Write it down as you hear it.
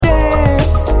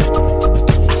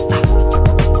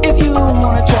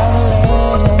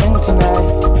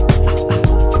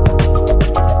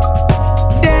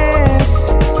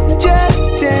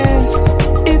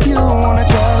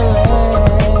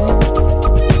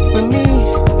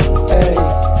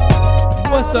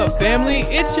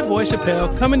it's your boy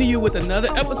Chappelle coming to you with another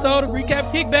episode of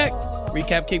Recap Kickback.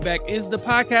 Recap Kickback is the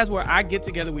podcast where I get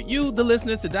together with you, the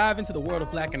listeners, to dive into the world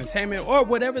of Black entertainment or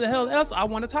whatever the hell else I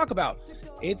want to talk about.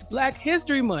 It's Black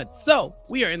History Month, so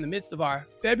we are in the midst of our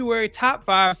February Top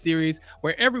 5 series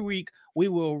where every week we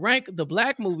will rank the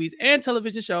Black movies and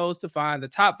television shows to find the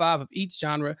top 5 of each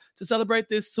genre to celebrate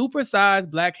this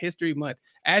supersized Black History Month.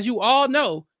 As you all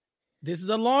know, this is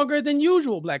a longer than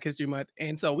usual Black History Month,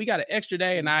 and so we got an extra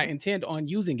day, and I intend on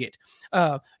using it.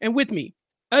 And with me,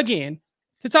 again,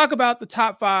 to talk about the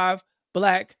top 5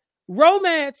 Black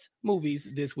romance movies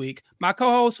this week, my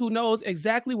co-host who knows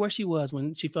exactly where she was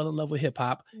when she fell in love with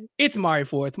hip-hop, it's Mari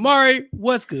Forth. Mari,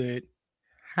 what's good?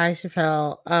 Hi,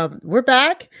 Chappelle. We're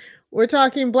back. We're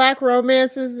talking Black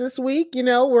romances this week. You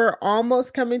know, we're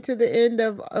almost coming to the end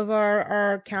of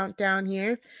our countdown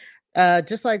here.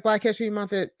 Just like Black History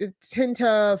Month, it tend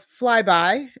to fly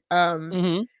by.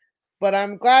 But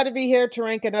I'm glad to be here to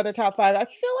rank another top 5. I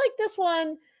feel like this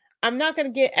one, I'm not going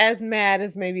to get as mad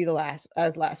as maybe last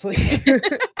week.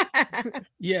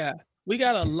 Yeah, we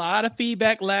got a lot of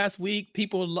feedback last week.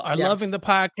 People are loving the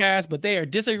podcast, but they are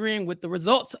disagreeing with the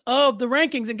results of the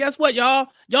rankings. And guess what, y'all?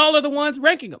 Y'all are the ones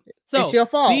ranking them. So it's your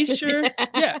fault. Be sure,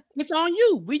 it's on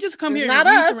you. We just come here not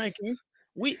and us. read the rankings.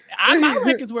 My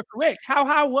rankings were correct.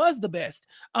 How was the best.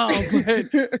 But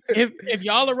if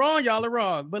y'all are wrong, y'all are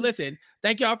wrong. But listen,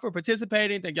 thank y'all for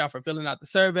participating. Thank y'all for filling out the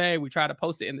survey. We try to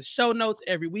post it in the show notes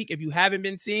every week. If you haven't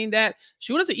been seeing that,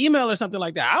 shoot us an email or something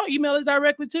like that. I'll email it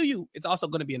directly to you. It's also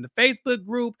going to be in the Facebook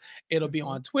group. It'll be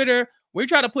on Twitter. We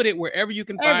try to put it wherever you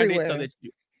can find it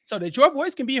so that your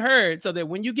voice can be heard, so that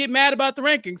when you get mad about the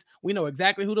rankings, we know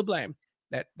exactly who to blame.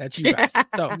 That's you guys.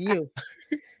 So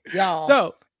y'all.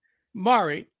 So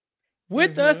Mari,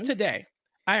 with us today,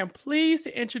 I am pleased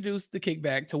to introduce the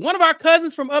kickback to one of our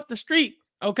cousins from up the street.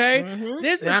 Okay,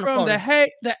 this is from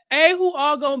the A Who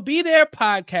All Gonna Be There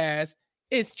podcast.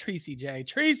 It's Tracy J.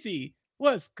 Tracy,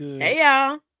 what's good? Hey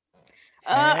y'all,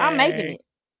 I'm making it.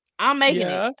 I'm making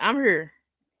it. I'm here.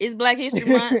 It's Black History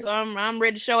Month, so I'm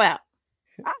ready to show out.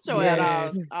 I'll show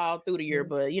out all through the year,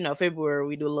 but you know, February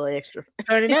we do a little extra.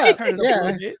 Turn it up. Turn it up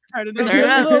a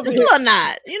little bit. Just a little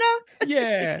knot, you know?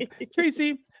 Yeah.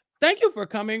 Tracy, thank you for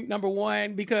coming, number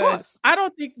one, because I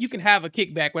don't think you can have a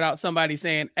kickback without somebody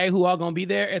saying, hey, who all gonna be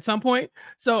there at some point.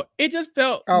 So it just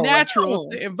felt natural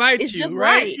to invite you,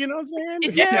 right? You know what I'm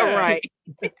saying? Yeah, right.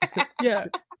 Yeah.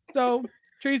 So,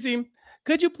 Tracy,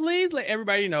 could you please let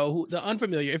everybody know who's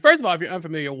unfamiliar? First of all, if you're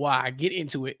unfamiliar, why? Get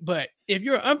into it. But if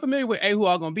you're unfamiliar with Who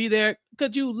All Gonna Be There,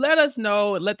 could you let us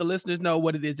know and let the listeners know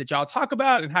what it is that y'all talk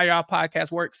about and how y'all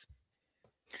podcast works?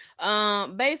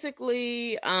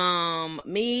 Basically,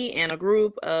 me and a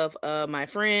group of my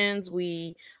friends,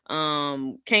 we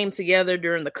came together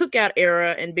during the Cookout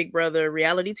era in Big Brother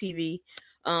reality TV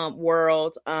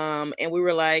world, and we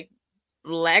were like,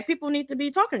 Black people need to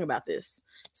be talking about this.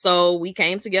 So we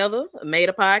came together, made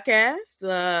a podcast,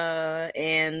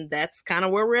 and that's kind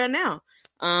of where we're at now.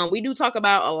 We do talk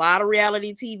about a lot of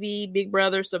reality TV, Big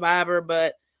Brother, Survivor,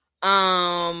 but at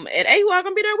A Who All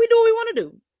Gonna Be There, we do what we want to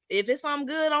do. If it's something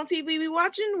good on TV we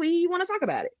watching, we want to talk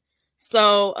about it.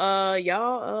 So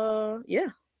y'all,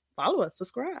 follow us,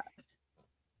 subscribe.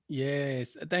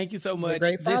 Yes, thank you so much.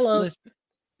 Great follow.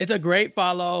 It's a great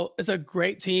follow. It's a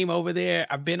great team over there.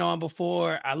 I've been on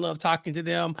before. I love talking to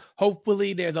them.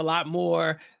 Hopefully there's a lot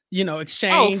more,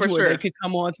 exchange where they could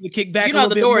come on to the kickback. You know,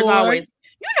 the door is always,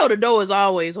 the door is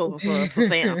always open for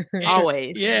fam.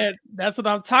 Always. Yeah, that's what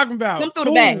I'm talking about. Come through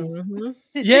the back.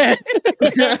 Yeah.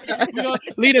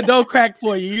 Leave the door cracked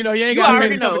for you. You ain't got to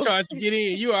pay charge to get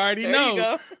in. You already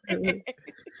know. You go.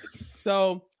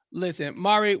 So, listen,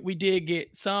 Mari, we did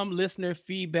get some listener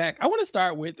feedback. I want to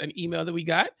start with an email that we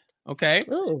got. Okay.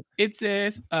 Ooh. It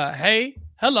says, hey,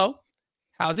 hello.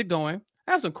 How's it going?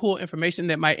 I have some cool information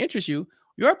that might interest you.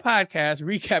 Your podcast,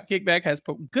 Recap Kickback, has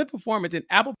good performance in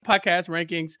Apple Podcast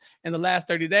rankings in the last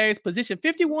 30 days, position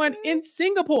 51 in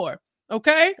Singapore.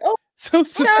 Okay. Oh, so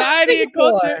society and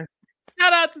culture.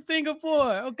 Shout out to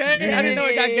Singapore. Okay. Yay. I didn't know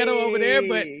it got ghetto over there,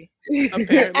 but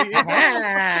apparently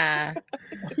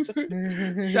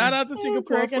shout out to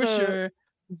Singapore for sure.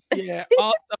 Yeah.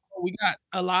 Also, we got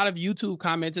a lot of YouTube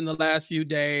comments in the last few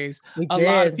days. A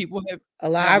lot of people have.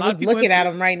 I was looking at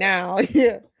them right now.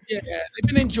 Yeah. They've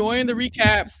been enjoying the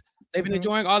recaps. They've been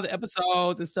enjoying all the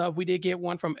episodes and stuff. We did get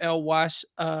one from El Was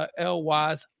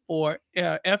or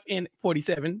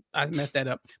FN47. I messed that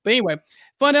up. But anyway,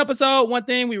 fun episode. One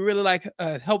thing we really like,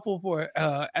 helpful for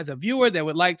as a viewer that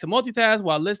would like to multitask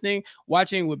while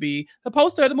watching would be the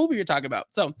poster of the movie you're talking about.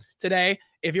 So today,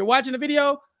 if you're watching the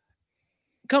video,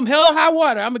 come hell or high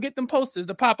water, I'm gonna get them posters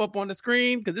to pop up on the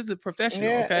screen because this is professional.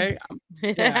 Yeah. Okay.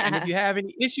 And if you have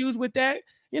any issues with that,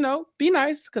 be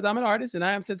nice because I'm an artist and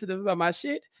I am sensitive about my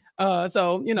shit.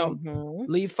 So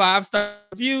leave 5-star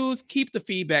reviews, keep the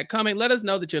feedback coming. Let us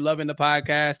know that you're loving the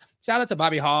podcast. Shout out to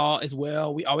Bobby Hall as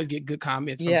well. We always get good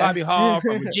comments from Bobby Hall,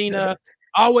 from Regina,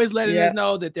 always letting us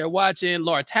know that they're watching.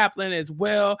 Laura Taplin as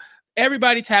well.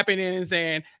 Everybody tapping in and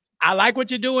saying, I like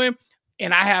what you're doing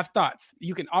and I have thoughts.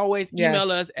 You can always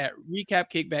email us at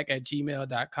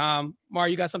recapkickback@gmail.com. Mar,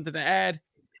 you got something to add?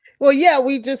 Well, yeah,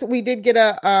 we did get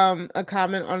a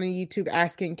comment on the YouTube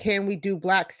asking, can we do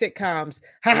Black sitcoms?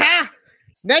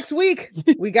 Next week,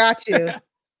 we got you.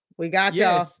 We got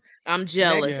y'all. I'm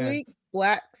jealous. Next week,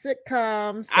 Black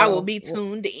sitcoms. So I will be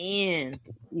tuned in.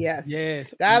 Yes.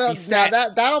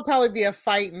 That'll probably be a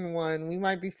fighting one. We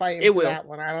might be fighting for that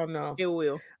one. I don't know. It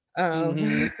will.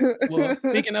 Well,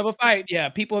 speaking of a fight,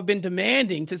 people have been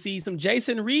demanding to see some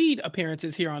Jason Reed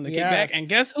appearances here on the Kickback, and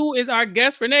guess who is our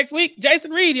guest for next week?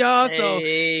 Jason Reed, y'all. So,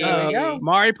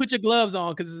 Mari, put your gloves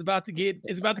on because it's about to get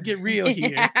real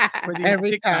here for these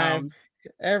every time.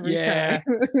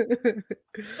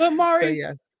 But Mari,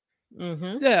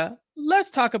 let's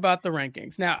talk about the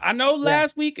rankings. Now, I know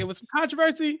last week it was some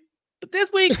controversy, but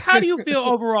this week, how do you feel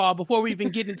overall before we even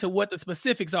get into what the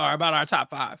specifics are about our top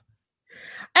 5?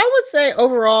 I would say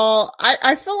overall,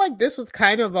 I feel like this was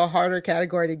kind of a harder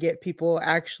category to get people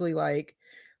actually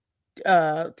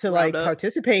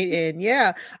participate in.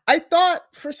 Yeah. I thought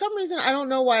for some reason, I don't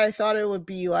know why I thought it would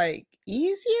be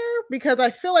easier because I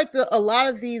feel like a lot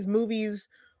of these movies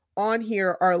on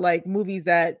here are movies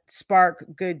that spark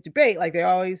good debate.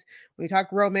 When you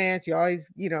talk romance, you always,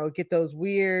 get those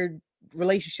weird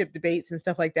relationship debates and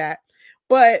stuff like that.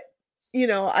 But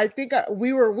I think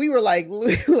we were begging,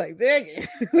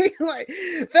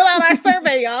 fill out our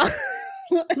survey, y'all.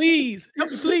 please.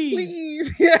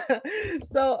 Yeah.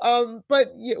 So,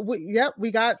 but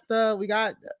we got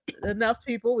enough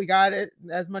people. We got it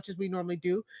as much as we normally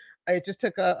do. It just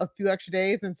took a few extra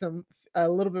days and a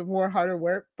little bit more harder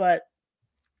work, but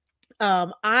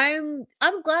I'm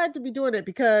glad to be doing it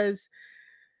because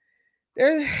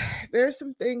there's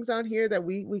some things on here that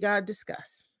we gotta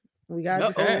discuss.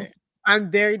 Discuss.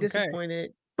 I'm very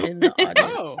disappointed in the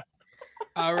audience.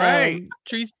 All right.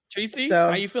 Tracy,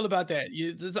 how you feel about that?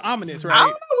 It's ominous, right? I don't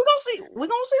know. We're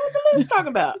gonna see what the list is talking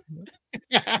about.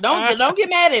 Don't get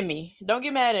mad at me. Don't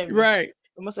get mad at me. Right.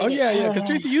 Oh yeah. Because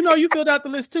Tracy, you filled out the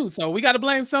list too, so we got to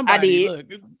blame somebody.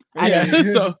 I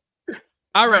did. So,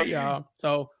 all right, y'all.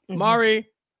 So Mari,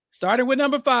 starting with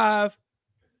number 5,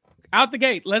 out the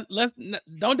gate. Let's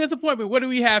don't disappoint me. What do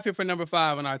we have here for number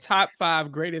 5 on our top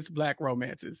 5 greatest Black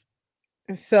romances?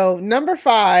 So number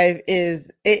 5 is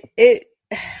it.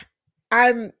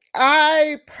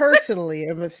 I personally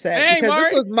am upset because Mari,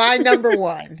 this was my number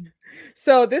 1.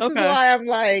 So this is why I'm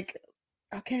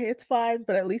okay, it's fine,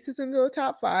 but at least it's into the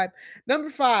top 5. Number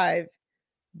 5,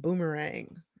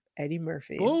 Boomerang, Eddie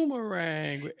Murphy.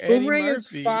 Boomerang is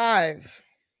 5.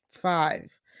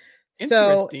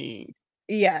 Interesting.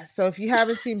 So if you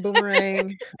haven't seen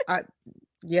Boomerang, I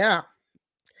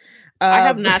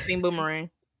have not seen Boomerang.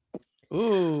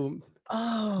 Ooh.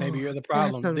 Oh, maybe you're the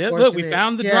problem. Look, we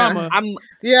found the drama. I think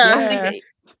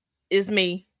it's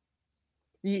me.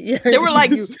 Yeah, there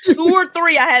were 2 or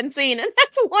 3 I hadn't seen, and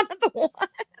that's one of the ones.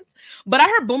 But I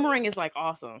heard Boomerang is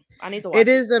awesome. I need to watch it.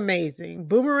 It is amazing.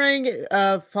 Boomerang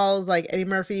follows Eddie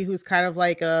Murphy, who's kind of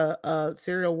a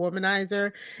serial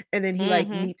womanizer, and then he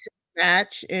meets his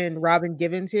match in Robin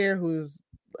Givens here, who's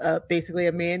basically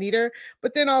a man eater.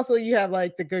 But then also you have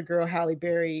the good girl Halle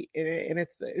Berry in it, and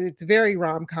it's very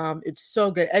rom-com. It's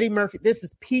so good. Eddie Murphy, this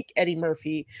is peak Eddie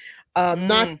Murphy.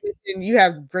 Not to mention you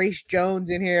have Grace Jones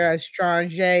in here as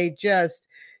Strange, just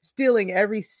stealing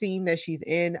every scene that she's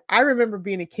in. I remember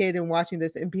being a kid and watching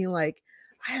this and being I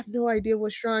have no idea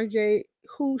what Strange,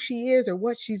 who she is or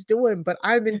what she's doing, but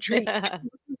I'm intrigued.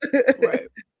 Right.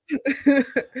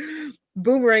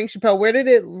 Boomerang, Chappelle, where did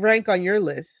it rank on your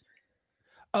list?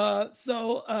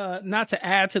 So not to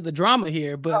add to the drama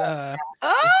here, but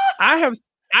I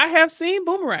have seen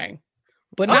Boomerang,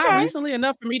 but not recently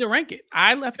enough for me to rank it.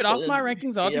 I left it off my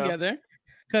rankings altogether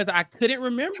because I couldn't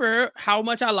remember how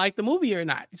much I liked the movie or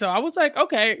not. So I was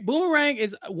okay, Boomerang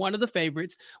is one of the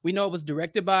favorites. We know it was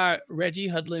directed by Reggie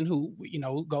Hudlin, who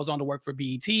goes on to work for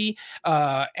BET,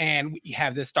 and we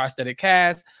have this star-studded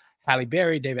cast: Halle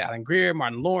Berry, David Alan Grier,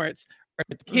 Martin Lawrence,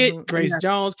 Kit, Grace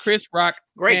Jones, Chris Rock,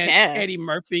 great cast, Eddie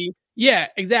Murphy. Yeah,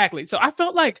 exactly. So I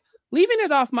felt leaving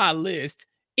it off my list,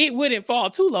 it wouldn't fall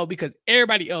too low because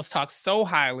everybody else talks so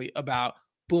highly about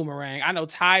Boomerang. I know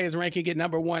Ty is ranking it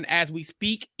number 1 as we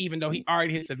speak, even though he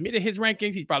already has submitted his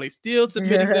rankings. He's probably still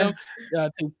submitting them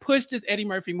to push this Eddie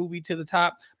Murphy movie to the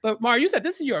top. But Mari, you said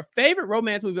this is your favorite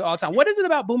romance movie of all time. What is it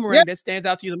about Boomerang that stands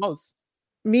out to you the most?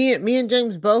 Me and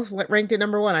James both ranked it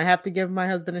number 1. I have to give my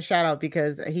husband a shout out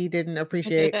because he didn't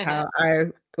appreciate how I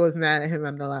was mad at him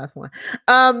on the last one.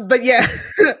 But yeah,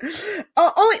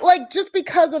 only like just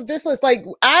because of this list. Like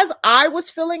as I was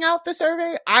filling out the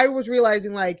survey, I was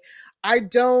realizing like I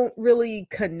don't really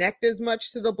connect as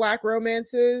much to the Black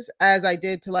romances as I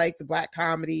did to like the Black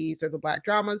comedies or the Black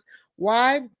dramas.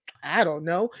 Why? I don't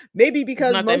know. Maybe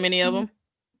because not that many of them.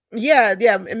 Yeah,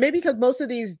 and maybe because most of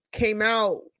these came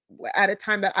out at a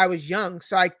time that I was young,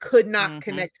 so I could not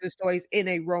connect to the stories in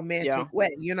a romantic way.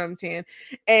 You know what I'm saying?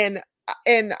 And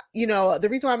you know, the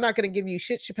reason why I'm not going to give you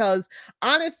shit, Chappelle, is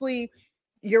honestly,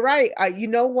 you're right. You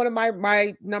know, one of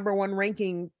my number 1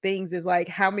 ranking things is like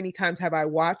how many times have I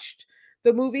watched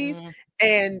the movies,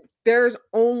 and there's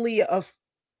only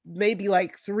maybe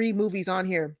like 3 movies on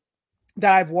here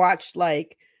that I've watched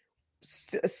like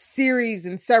a series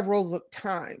and several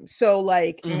times. So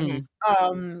like,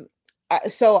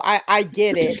 so I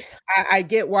get it. I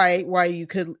get why you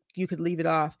could leave it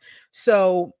off.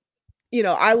 So, you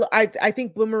know, I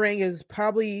think Boomerang is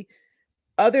probably,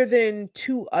 other than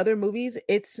 2 other movies,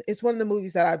 it's one of the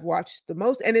movies that I've watched the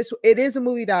most, and it is a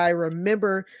movie that I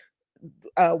remember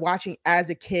watching as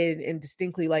a kid and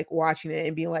distinctly like watching it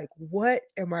and being like, what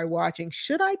am I watching?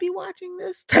 Should I be watching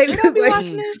this?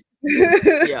 Watching this?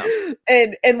 Yeah.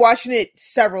 and watching it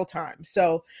several times.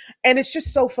 So, and it's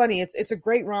just so funny. It's a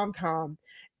great rom-com,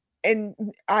 and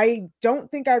I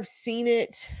don't think I've seen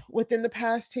it within the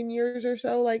past 10 years or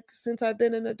so, like since I've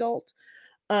been an adult.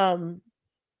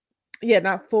 Yeah,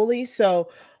 not fully. So,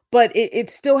 but it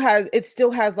still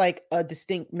has like a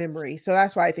distinct memory. So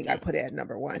that's why I think I put it at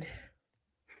number 1.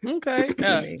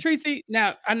 Okay. Tracy,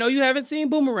 now I know you haven't seen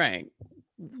Boomerang.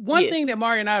 One thing that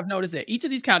Mari and I have noticed, that each of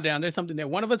these countdown, there's something that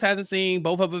one of us hasn't seen,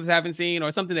 both of us haven't seen,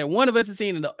 or something that one of us has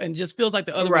seen and just feels like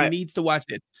the other one needs to watch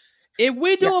it. If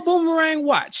we do a Boomerang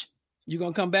watch, you're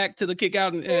gonna come back to the kick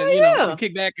out and you know,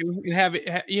 kick back and have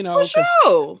it, you know. For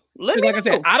sure. Like I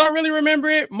said, I don't really remember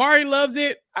it. Mari loves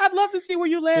it. I'd love to see where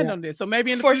you land on this. So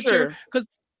maybe in the future,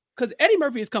 because Eddie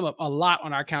Murphy has come up a lot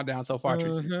on our countdown so far,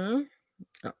 Tracy.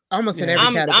 Almost in every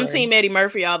category. I'm team Eddie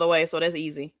Murphy all the way, so that's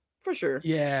easy. For sure.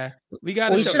 Yeah. We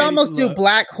got. We should almost do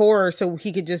Black horror so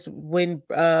he could just win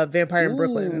Vampire in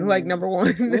Brooklyn, like number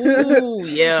 1. Ooh,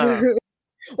 yeah.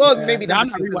 Well, maybe not. I'm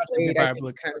not rewatching Vampire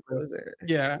Brooklyn. Kind of goes there.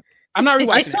 Yeah. I'm not rewatching.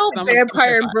 I saw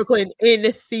Vampire in Brooklyn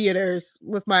in theaters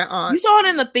with my aunt. You saw it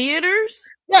in the theaters?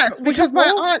 Yeah, because my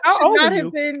aunt should not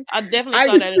have been. I definitely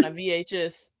saw that in a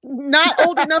VHS. Not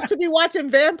old enough to be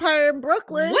watching Vampire in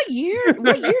Brooklyn. What year?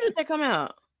 What year did that come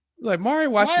out? Like Mari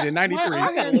watched it in '93.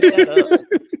 I gotta look that up.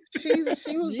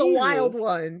 She was the wild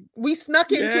one. We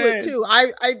snuck into it too.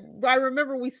 I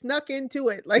remember we snuck into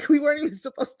it. like we weren't even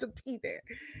supposed to be there.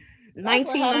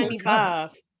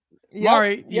 1995.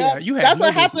 Mari, you had. That's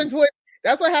what happens when.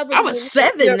 That's what happens. I was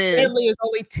 7 then. Family is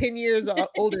only 10 years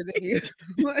older than you.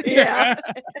 Yeah.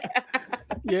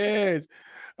 Yes.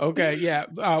 Okay. Yeah.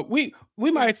 We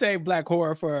might say Black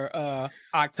horror for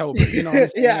October. You know.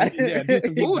 What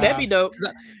I'm Ooh, that'd be dope.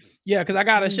 Yeah, because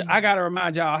I gotta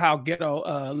remind y'all how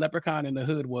ghetto Leprechaun in the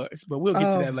Hood was, but we'll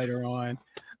get to that later on.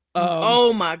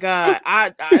 Oh my God,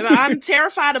 I'm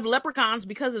terrified of leprechauns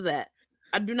because of that.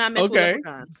 I do not mess with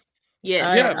leprechauns.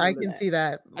 Yes, I can see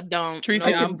that. I don't.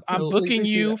 Tracy, I'm booking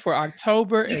you for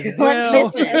October as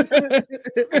well.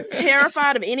 I'm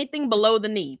terrified of anything below the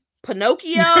knee.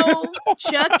 Pinocchio,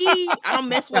 Chucky. I don't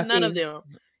mess with none of them.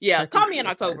 Yeah, call me in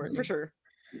October for sure.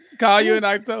 Call you in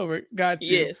October. Got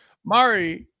you. Yes.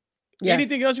 Mari,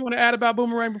 anything else you want to add about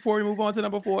Boomerang before we move on to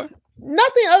number 4?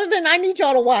 Nothing other than I need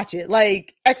y'all to watch it,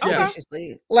 like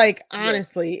expeditiously. Like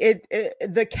honestly, it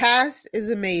the cast is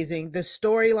amazing. The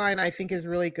storyline I think is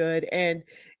really good, and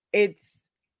it's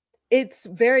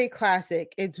very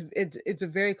classic. It's a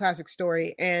very classic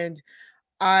story, and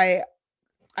I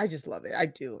just love it. I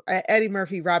do. Eddie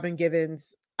Murphy, Robin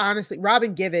Givens. Honestly,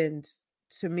 Robin Givens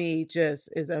to me just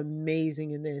is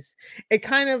amazing in this. It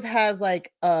kind of has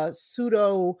like a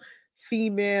pseudo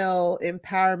female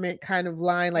empowerment kind of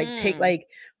line, like take like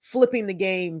flipping the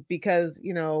game, because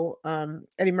you know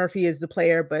Eddie Murphy is the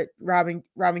player, but Robin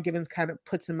Givens kind of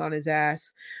puts him on his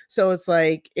ass. So it's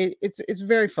like it's a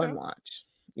very fun watch.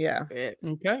 Yeah.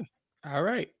 Okay. All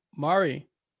right, Mari.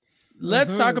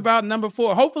 Let's talk about number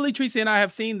 4. Hopefully, Tracy and I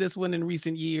have seen this one in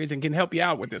recent years and can help you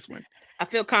out with this one. I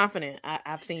feel confident.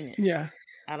 I've seen it. Yeah.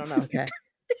 I don't know. Okay.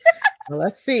 Well,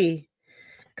 let's see.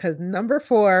 Because number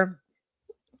 4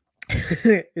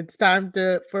 It's time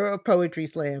for a poetry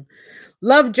slam.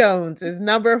 Love Jones is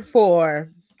number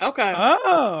 4. Okay.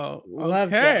 Oh,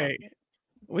 Love okay. Jones.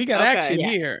 We got Okay, action yes.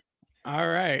 here. All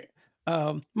right.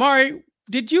 Mari,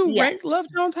 did you rank Yes. Love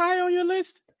Jones high on your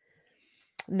list?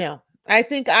 No, I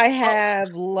think I have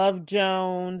Love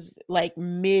Jones like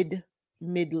mid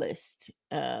list.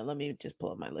 Let me just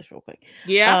pull up my list real quick.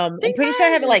 Yeah. I'm pretty sure I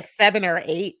have it like 7 or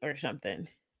 8 or something.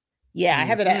 Yeah, I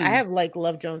have it. I have like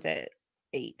Love Jones at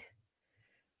 8.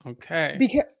 Okay.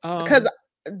 Because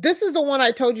this is the one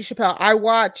I told you, Chappelle, I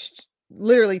watched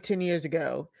literally 10 years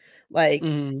ago, like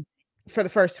for the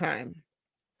first time.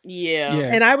 Yeah.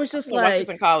 And I was just I watched this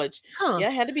in college. huh. Yeah,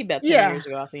 it had to be about 10 years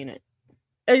ago I've seen it.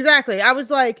 Exactly. I was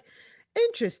like,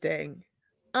 interesting.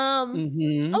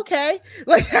 Okay.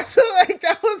 Like that's what, like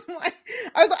that was my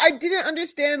I didn't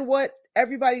understand what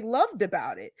everybody loved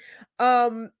about it.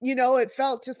 You know, it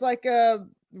felt just like a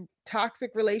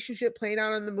toxic relationship playing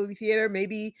out in the movie theater.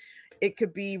 Maybe it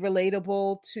could be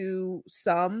relatable to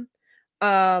some.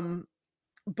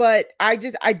 But I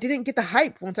didn't get the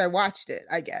hype once I watched it,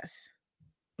 I guess.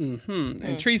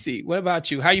 And Tracy, what about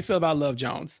you? How you feel about Love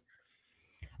Jones?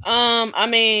 I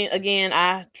mean,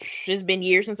 again, it's been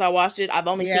years since I watched it. I've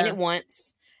only seen it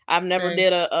once. I've never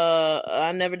did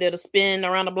a spin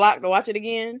around the block to watch it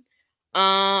again.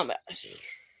 I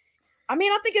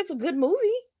mean, I think it's a good movie,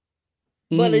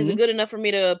 but is it good enough for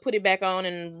me to put it back on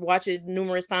and watch it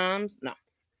numerous times? No.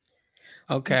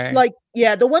 Okay. Like,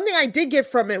 yeah, the one thing I did get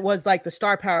from it was like the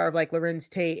star power of like Larenz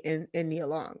Tate and Nia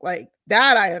Long. Like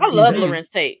that I love Larenz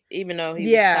Tate, even though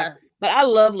he's but I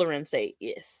love Larenz Tate,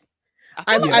 yes.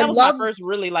 I feel like that was my first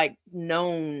really like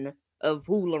known of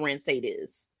who Larenz Tate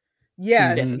is.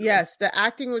 Yes, yes, the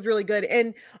acting was really good,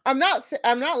 and I'm not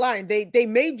lying. They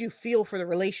made you feel for the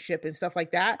relationship and stuff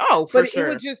like that. Oh, for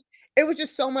sure. It was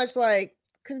just so much like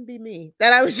couldn't be me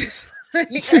that I was just like,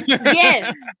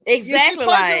 yes, exactly.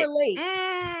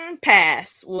 Like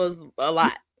pass was a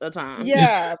lot of time.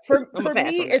 Yeah, for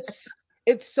me,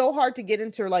 it's so hard to get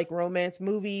into like romance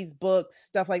movies, books,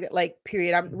 stuff like that. Like,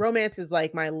 period. Romance is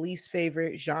like my least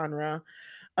favorite genre,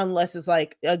 unless it's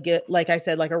like like I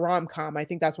said, like a rom-com. I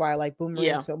think that's why I like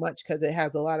Boomerang so much, because it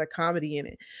has a lot of comedy in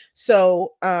it.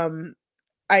 So,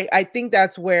 I think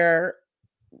that's where,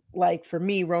 like, for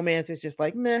me, romance is just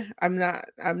like meh. I'm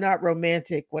not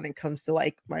romantic when it comes to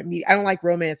like my media. I don't like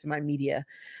romance in my media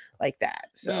like that.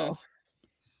 So,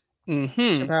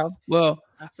 well,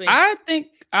 I think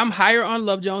I'm higher on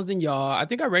Love Jones than y'all. I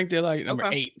think I ranked it like number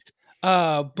 8.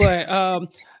 But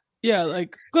yeah,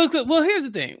 like, well, here's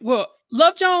the thing. Well,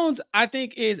 Love Jones, I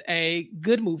think, is a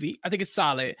good movie. I think it's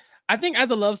solid. I think as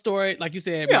a love story, like you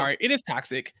said, Mari, it is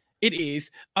toxic. It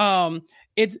is.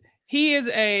 He is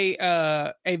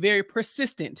a very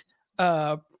persistent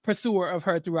pursuer of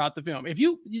her throughout the film. I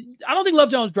don't think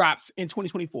Love Jones drops in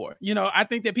 2024. You know, I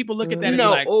think that people look at that and be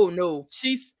like, oh no,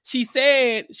 she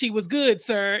said she was good,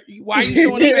 sir. Why are you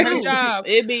showing up at her job?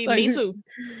 It'd be like, me too.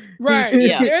 Right.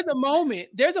 Yeah. There's a moment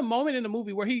in the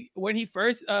movie where when he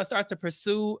first starts to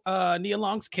pursue Nia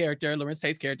Long's character, Larenz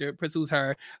Tate's character pursues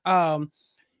her,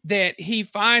 that he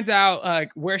finds out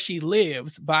where she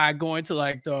lives by going to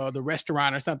like the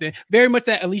restaurant or something. Very much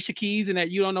that Alicia Keys and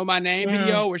that You Don't Know My Name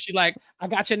video, where she like, I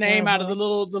got your name out of the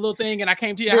little thing and I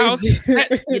came to your house.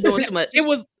 You're doing too much. It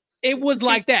was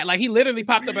like that. Like, he literally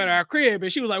popped up at our crib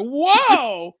and she was like,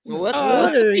 whoa, what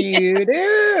are you doing?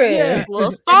 Yeah.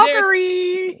 Well,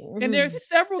 stalkery. And there's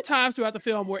several times throughout the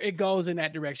film where it goes in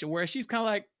that direction, where she's kind of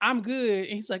like, I'm good.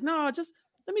 And he's like, no, just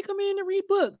let me come in and read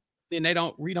books. And they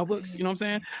don't read no books, you know what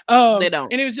I'm saying? They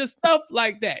don't. And it was just stuff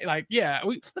like that. Like, yeah,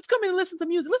 let's come in and listen to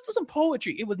music. Let's do some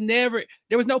poetry.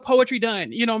 There was no poetry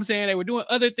done. You know what I'm saying? They were doing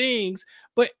other things,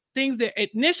 but things that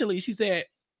initially she said,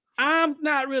 I'm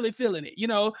not really feeling it, you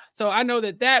know? So I know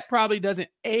that probably doesn't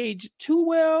age too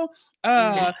well.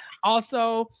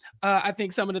 Also, I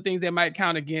think some of the things that might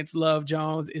count against Love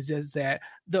Jones is just that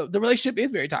the relationship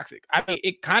is very toxic. I mean,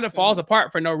 it kind of falls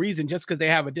apart for no reason, just because they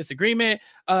have a disagreement.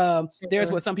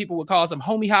 There's what some people would call some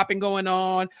homie hopping going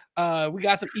on. We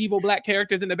got some evil black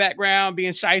characters in the background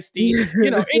being shiesty. You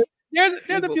know,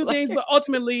 there's a few things, but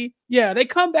ultimately, yeah, they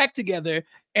come back together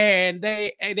and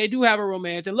they do have a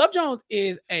romance. And Love Jones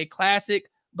is a classic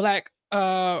black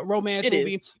romance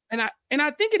movie, and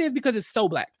I think it is because it's so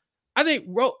black. I think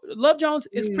Love Jones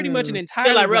is pretty much an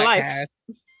entirely like real life. Cast.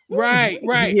 Right.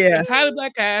 Yeah. Entirely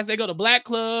black cast. They go to black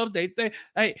clubs. They say,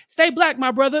 hey, stay black, my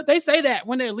brother. They say that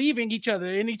when they're leaving each other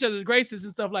in each other's graces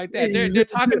and stuff like that. They're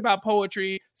talking about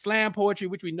poetry, slam poetry,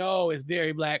 which we know is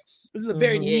very black. This is a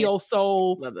very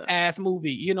neo-soul ass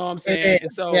movie. You know what I'm saying?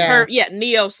 And so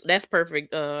neo, that's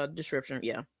perfect description.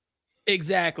 Yeah.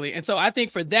 Exactly. And so I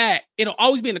think for that, it'll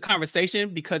always be in the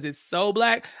conversation because it's so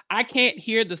Black. I can't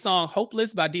hear the song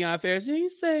Hopeless by Deion Ferris. You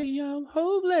say I'm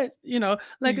hopeless,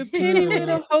 like a penny with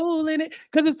a hole in it.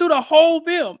 Because it's through the whole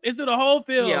film. It's through the whole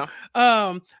film.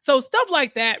 Yeah. So stuff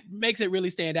like that makes it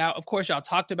really stand out. Of course, y'all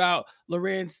talked about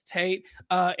Larenz Tate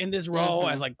in this role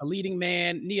as like the leading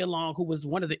man, Nia Long, who was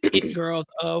one of the it girls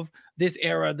of this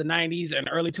era, the 90s and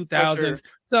early 2000s. Sure.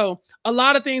 So a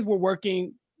lot of things were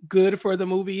working good for the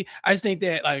movie. I just think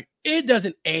that like it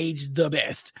doesn't age the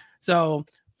best. So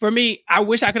for me, I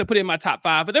wish I could have put it in my top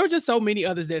 5, but there were just so many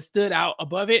others that stood out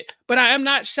above it. But I am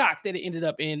not shocked that it ended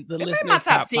up in the listeners'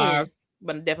 top 10, 5.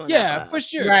 But definitely not 5. For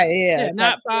sure. Right, yeah.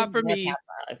 Not 5 for me. Top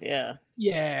 5, yeah.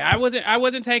 Yeah, I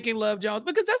wasn't taking Love Jones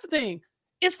because that's the thing.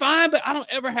 It's fine, but I don't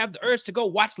ever have the urge to go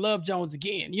watch Love Jones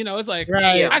again. It's like,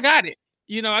 I got it.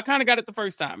 I kind of got it the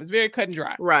first time. It's very cut and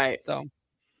dry. Right. So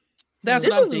that's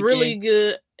this is really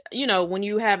good. When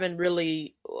you haven't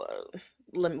really,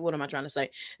 what am I trying to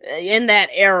say? In that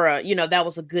era, that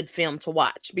was a good film to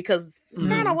watch because it's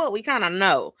kind of what we kind of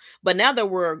know. But now that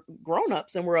we're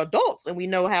grown-ups and we're adults and we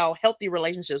know how healthy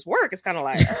relationships work, it's kind of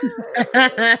like,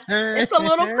 it's a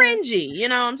little cringy, you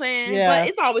know what I'm saying? Yeah. But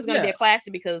it's always going to be a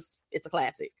classic because it's a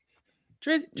classic.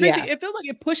 Tracy, it feels like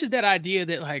it pushes that idea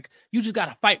that like you just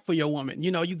gotta fight for your woman.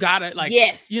 You gotta like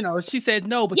she said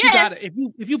no, but you gotta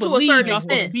if you believe y'all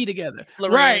supposed to be together.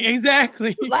 Larenz. Right,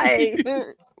 exactly. Like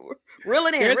reel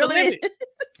it in.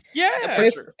 Yeah. For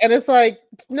sure. And it's like,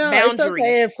 no, boundaries. It's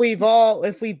okay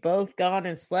if we both gone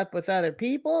and slept with other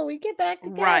people, we get back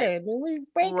together. Right. And then we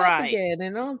break up again.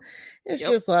 And it's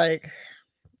just like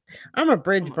I'm a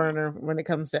bridge burner when it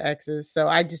comes to exes, so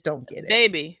I just don't get it.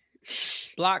 Baby.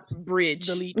 Block, bridge,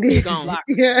 delete, gone. Block,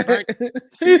 yeah. Button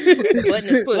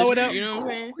is pushed. Blow it up. You know what I'm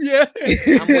saying? Yeah.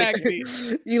 I'm waxy.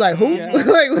 You like who? Yeah. Like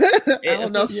what? I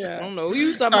don't know. Yeah. I don't know who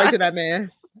you talking Sorry about. to that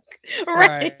man.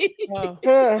 Right.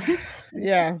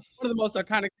 Yeah. One of the most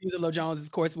iconic scenes of Love Jones is,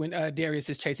 of course, when Darius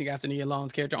is chasing after Nia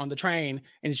Long's character on the train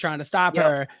and he's trying to stop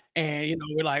her. And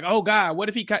we're like, oh God, what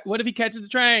if he catches the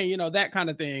train? That kind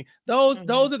of thing. Those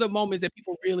are the moments that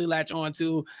people really latch on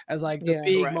to as like the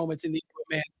big moments in these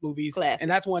romance movies. Classic. And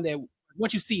that's one that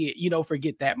once you see it, you don't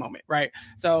forget that moment, right?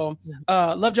 So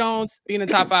Love Jones being in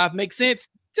the top 5 makes sense.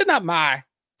 Just not my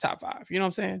top 5. You know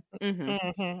what I'm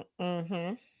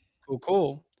saying?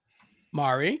 Cool.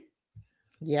 Mari.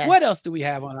 Yes. What else do we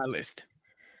have on our list?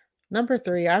 Number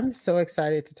 3, I'm so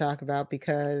excited to talk about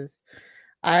because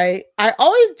I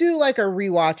always do like a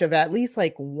rewatch of at least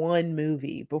like one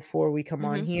movie before we come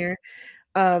on here.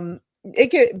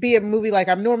 It could be a movie like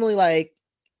I'm normally like,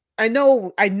 I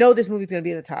know this movie's gonna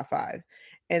be in the top 5,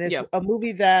 and it's a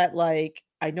movie that like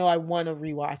I know I want to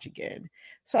rewatch again.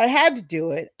 So I had to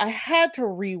do it. I had to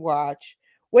rewatch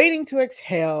Waiting to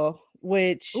Exhale,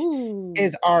 which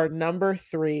is our number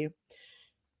 3.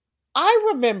 I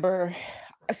remember,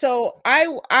 so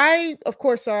I of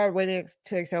course saw Waiting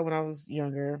to Exhale when I was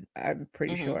younger. I'm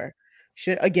pretty sure.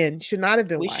 Should not have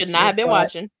been. We should not have been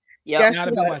watching. Yeah, not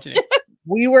have been watching it.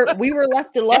 We were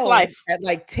left alone at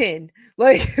like 10.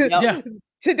 Like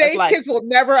today's kids will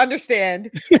never understand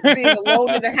being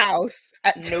alone in the house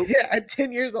at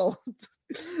 10 years old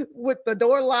with the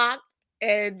door locked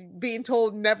and being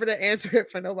told never to answer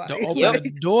it for nobody. Don't open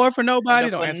the door for nobody.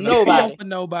 Don't answer the phone for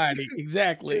nobody.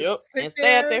 Exactly. And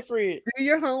stay at their fridge. Do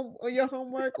your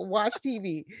homework, watch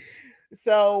TV.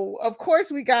 So of course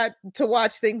we got to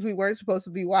watch things we weren't supposed to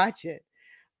be watching.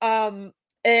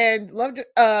 And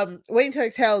Waiting to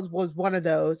Exhale was one of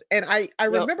those. And I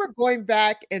remember going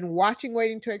back and watching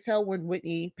Waiting to Exhale when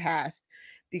Whitney passed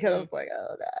because I was like,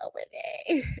 oh no,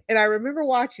 Whitney. And I remember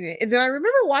watching it. And then I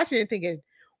remember watching it and thinking,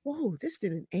 whoa, this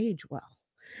didn't age well.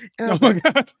 And I was like,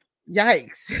 God.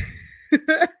 Yikes.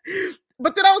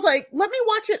 But then I was like, let me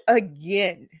watch it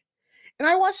again. And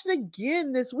I watched it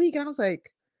again this week. And I was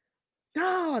like,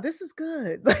 no, this is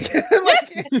good. Like, I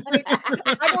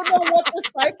don't know what the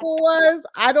cycle was.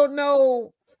 I don't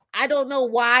know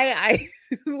why I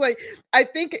like. I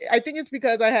think it's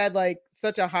because I had like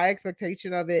such a high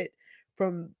expectation of it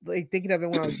from like thinking of it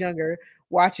when I was younger,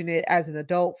 watching it as an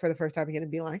adult for the first time again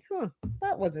and being like,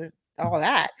 that wasn't all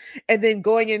that. And then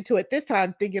going into it this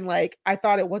time thinking like, I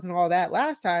thought it wasn't all that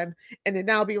last time. And then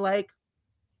now be like,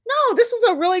 no, this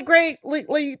was a really great,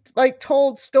 like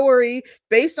told story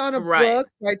based on a book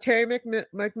by Terry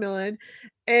McMillan.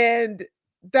 And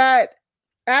that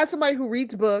as somebody who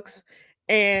reads books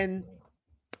and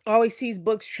always sees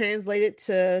books translated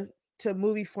to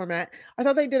movie format, I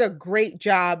thought they did a great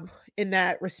job in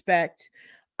that respect.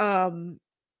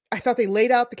 I thought they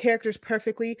laid out the characters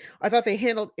perfectly. I thought they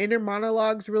handled inner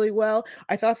monologues really well.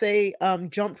 I thought they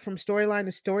jumped from storyline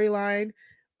to storyline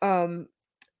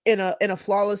in a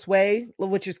flawless way,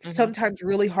 which is sometimes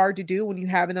really hard to do when you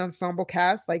have an ensemble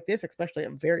cast like this, especially a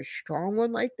very strong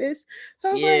one like this. So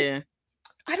I was like,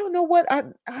 I don't know what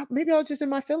maybe I was just in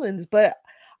my feelings, but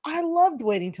I loved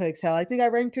Waiting to Exhale. I think I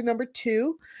ranked it number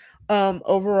 2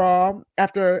 overall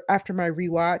after my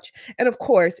rewatch. And of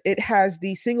course, it has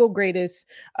the single greatest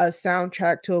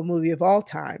soundtrack to a movie of all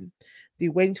time. The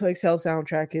Waiting to Exhale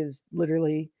soundtrack is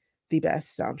literally the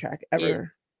best soundtrack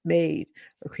ever made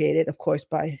or created, of course,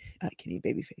 by Kenny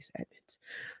Babyface Edmonds.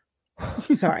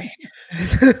 Sorry.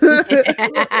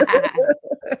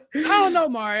 I don't know,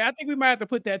 Mari. I think we might have to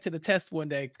put that to the test one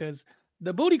day, because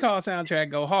the Booty Call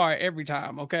soundtrack go hard every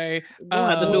time. Okay, we'll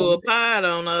have to do a pod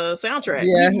on a soundtrack.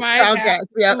 Yeah, we might have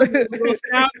a little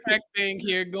soundtrack thing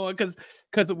here going, because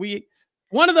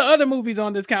one of the other movies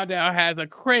on this countdown has a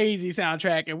crazy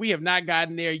soundtrack, and we have not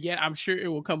gotten there yet. I'm sure it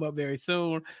will come up very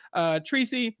soon.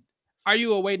 Tracy, are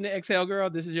you a Waiting to Exhale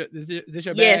girl? This is your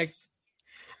bag? Yes.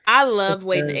 I love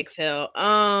Waiting to Exhale.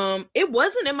 It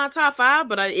wasn't in my top 5,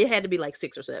 but it had to be like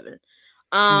 6 or 7.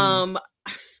 I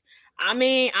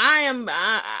mean, I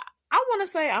want to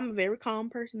say I'm a very calm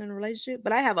person in a relationship,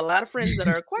 but I have a lot of friends that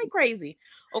are quite crazy.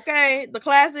 Okay, the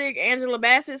classic Angela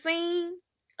Bassett scene.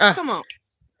 Come on.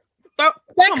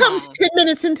 That comes 10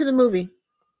 minutes into the movie.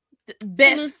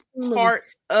 Best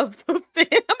part of the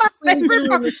film. My favorite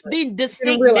part, the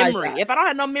distinct memory. That. If I don't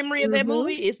have no memory of that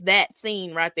movie, it's that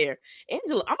scene right there.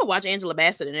 Angela, I'm gonna watch Angela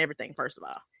Bassett and everything. First of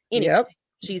all,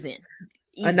 she's in.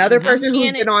 Easy. Another person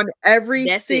who's been on every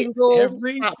single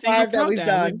top 5 that we've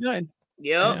done.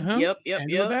 Yep.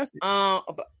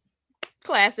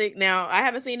 Classic. Now I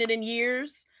haven't seen it in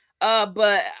years.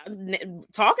 But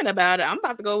talking about it, I'm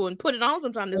about to go and put it on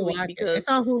sometime this week because it's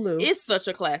on Hulu. It's such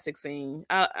a classic scene.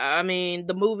 I mean,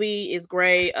 the movie is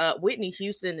great. Whitney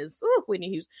Houston is Whitney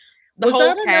Houston. The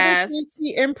whole cast.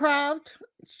 She improv'd.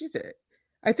 She said,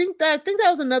 I think that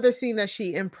was another scene that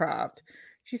she improv'd.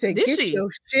 She said, your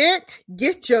shit,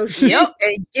 get your shit,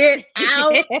 and get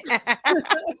out.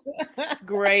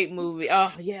 Great movie.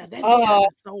 Oh, yeah. That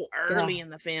is so early in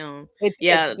the film.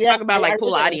 Talk about like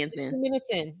pull audience in. 2 minutes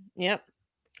in. Yep.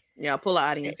 Yeah, pull the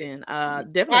audience in.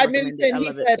 Definitely. 5 minutes in,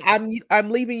 he said, I'm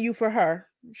leaving you for her.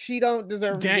 She don't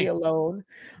deserve to be alone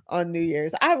on New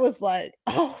Year's. I was like,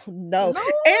 oh no. And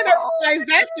I realized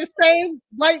that's the same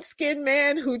light-skinned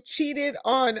man who cheated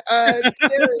on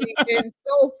Terry in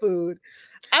Soul Food.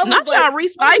 I was not y'all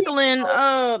recycling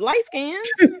light skins.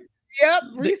 Yep,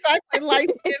 recycling light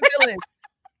skin villains.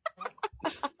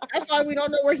 That's why we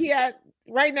don't know where he at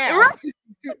right now.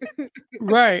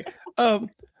 Right.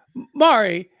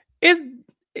 Mari, we're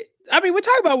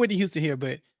talking about Whitney Houston here,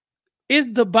 but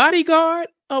is The Bodyguard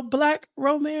a Black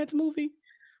romance movie?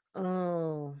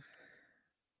 Oh.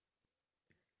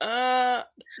 No.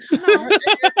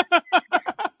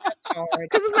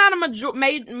 Because it's not a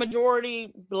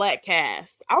majority Black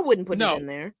cast. I wouldn't put it in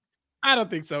there. I don't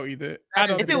think so either.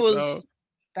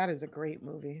 That is a great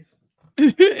movie.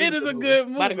 It is a good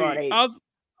movie.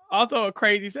 Also a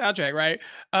crazy soundtrack, right?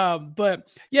 But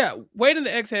yeah, Waiting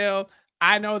to Exhale.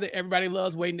 I know that everybody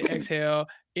loves Waiting to Exhale.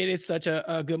 It is such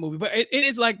a good movie, but it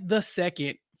is like the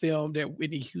second film that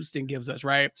Whitney Houston gives us,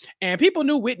 right? And people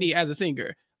knew Whitney as a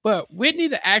singer, but Whitney,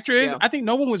 the actress, I think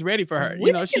no one was ready for her.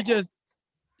 You know, she could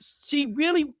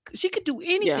do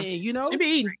anything, you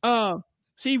know?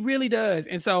 She really does.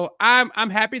 And so I'm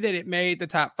happy that it made the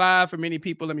top 5 for many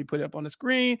people. Let me put it up on the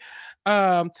screen.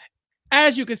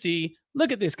 As you can see,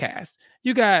 look at this cast.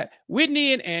 You got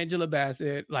Whitney and Angela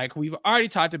Bassett, like we've already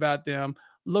talked about them.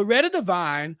 Loretta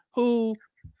Devine, who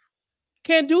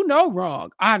can do no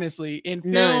wrong, honestly, in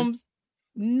films,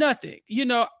 nothing. You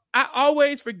know, I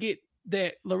always forget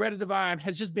that Loretta Devine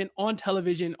has just been on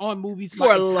television, on movies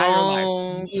for a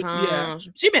long time. Yeah.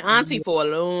 She's been auntie for a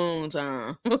long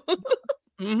time.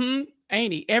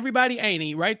 Annie, everybody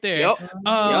Annie right there. Yep.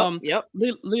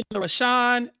 Lela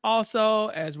Rochon also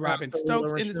as Robin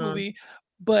Stokes in this movie.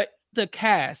 But the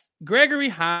cast, Gregory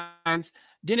Hines,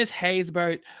 Dennis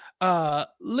Haysbert,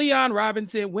 Leon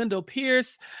Robinson, Wendell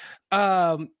Pierce,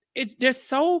 there's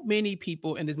so many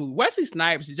people in this movie. Wesley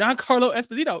Snipes, Giancarlo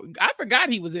Esposito. I forgot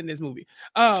he was in this movie.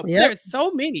 There's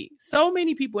so many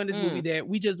people in this movie that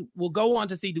we just will go on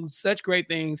to see do such great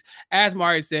things. As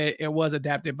Mari said, it was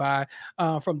adapted by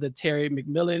from the Terry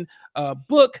McMillan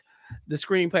book, the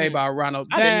screenplay by Ronald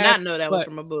Bass. I did not know that was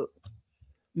from a book.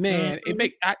 Man,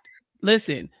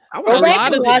 listen. A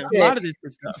lot of this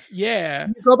stuff. Yeah.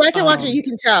 Go back and watch it. You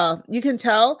can tell,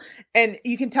 and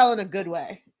you can tell in a good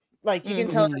way. Like you can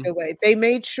tell in a good way. They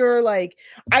made sure, like,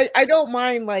 I don't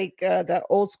mind like the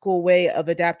old school way of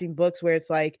adapting books where it's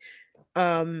like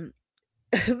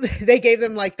they gave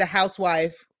them like the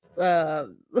housewife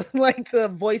like the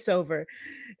voiceover.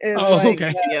 It's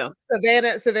okay.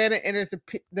 Savannah enters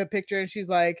the picture and she's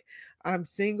like, I'm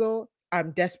single, I'm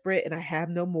desperate, and I have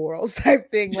no morals type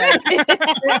thing. Like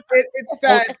it's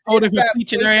that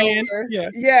speech in her hand. Yeah.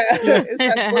 It's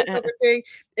that voiceover thing.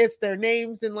 It's their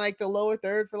names in like the lower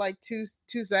third for like 2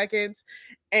 seconds.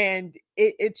 And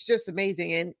it's just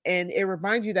amazing. And it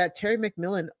reminds you that Terry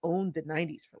McMillan owned the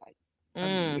 90s for like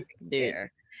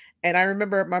there. And I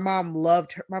remember my mom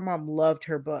loved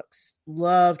her books,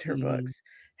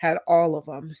 had all of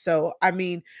them. So, I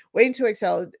mean, Waiting to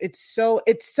Exhale,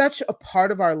 it's such a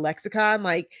part of our lexicon.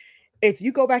 Like, if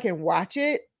you go back and watch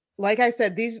it, like I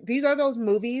said, these are those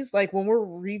movies, like when we're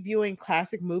reviewing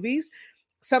classic movies,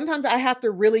 sometimes I have to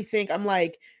really think, I'm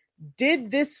like, did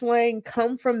this slang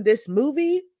come from this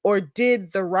movie, or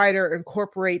did the writer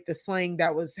incorporate the slang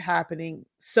that was happening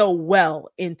so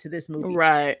well into this movie?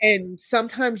 Right. And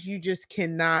sometimes you just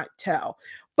cannot tell.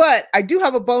 But I do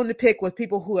have a bone to pick with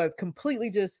people who have completely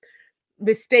just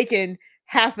mistaken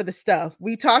half of the stuff.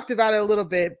 We talked about it a little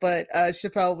bit, but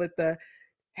Chappelle with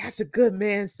that's a good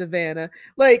man, Savannah.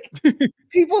 Like,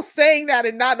 people saying that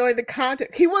and not knowing the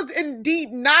context. He was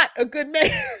indeed not a good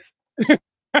man.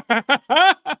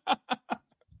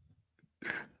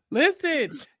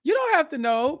 Listen, you don't have to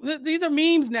know. These are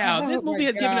memes now. This movie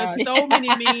has given us so many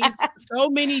memes, so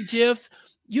many GIFs.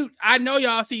 I know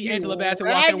y'all see Angela Bassett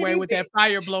walking away with that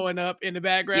fire blowing up in the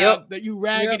background. Yep. That you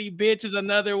raggedy bitch is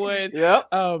another one. Yep.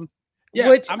 Yeah,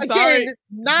 which I'm again, sorry,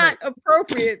 not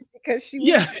appropriate because she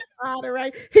was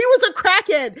right. He was a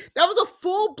crackhead. That was a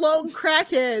full-blown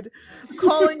crackhead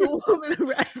calling a woman a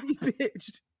raggedy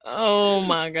bitch. Oh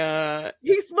my God.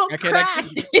 He smoked crack.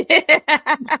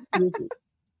 Listen,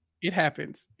 it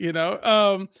happens, you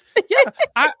know.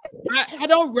 I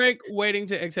don't rank Waiting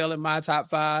to Exhale in my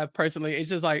top 5 personally. It's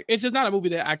just not a movie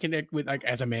that I connect with, like,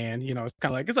 as a man. You know, it's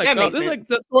kind of like this is like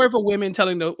the story for women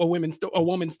telling a woman's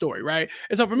story, right?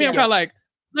 And so for me, I'm kind of like,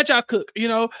 let y'all cook, you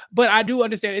know. But I do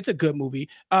understand it's a good movie.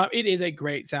 It is a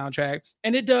great soundtrack,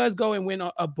 and it does go and win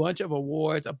a bunch of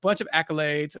awards, a bunch of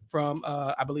accolades from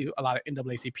I believe a lot of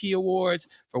NAACP awards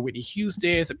for Whitney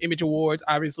Houston, some Image awards,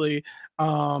 obviously.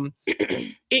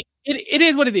 It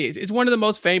is what it is. It's one of the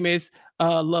most famous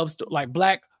like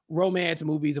Black romance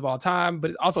movies of all time, but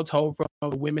it's also told from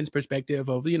a women's perspective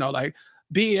of, you know, like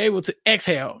being able to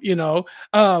exhale, you know.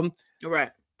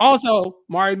 Right. Also,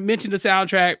 Mari mentioned the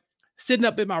soundtrack. Sitting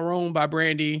Up in My Room by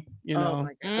Brandy, you know.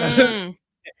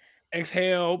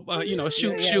 Exhale, you know,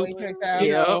 shoot. You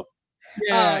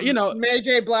know, Mary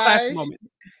J. Blige. Moment.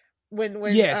 When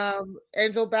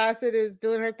Angela Bassett is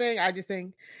doing her thing, I just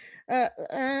think, oh,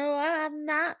 I'm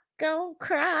not gonna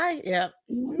cry. Yeah.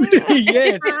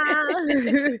 Yes.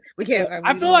 We can't.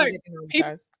 I feel like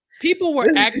people were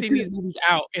acting these movies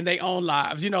out in their own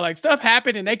lives. You know, like stuff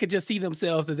happened and they could just see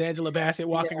themselves as Angela Bassett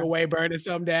walking away, burning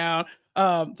some down.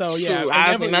 So yeah,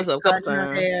 I see myself a couple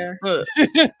times.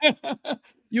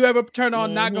 You ever turn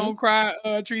on Not Gonna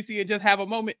Cry, Tracy, and just have a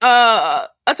moment? A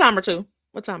time or two.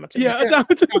 Yeah, a time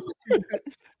or two.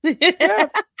 Yeah.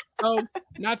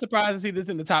 Not surprised to see this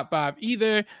in the top 5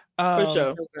 either. For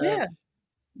sure. Yeah.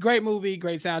 Great movie,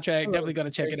 great soundtrack. Definitely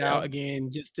gonna check it out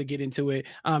again just to get into it.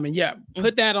 And yeah,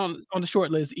 put that on the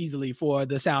short list easily for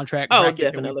the soundtrack. Oh,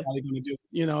 definitely. Probably gonna do,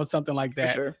 you know, something like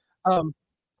that. For sure.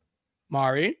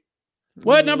 Mari,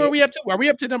 what number are we up to? Are we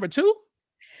up to number 2?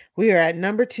 We are at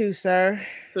number 2, sir.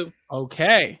 2.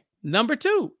 Okay, number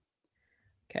 2.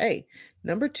 Okay,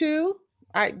 number 2.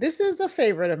 This is a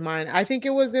favorite of mine. I think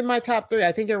it was in my top 3.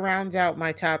 I think it rounds out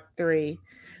my top 3.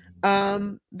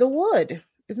 The Wood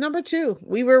is number 2.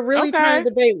 We were really trying to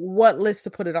debate what list to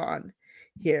put it on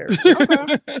here.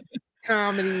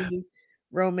 Comedy,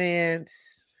 romance,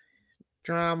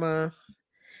 drama,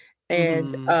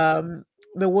 and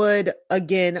The Wood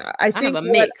again. I think a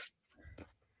mix.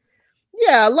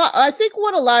 Yeah, a lot. I think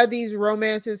what a lot of these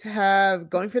romances have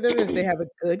going for them is they have a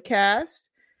good cast.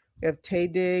 You have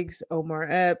Taye Diggs, Omar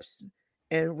Epps,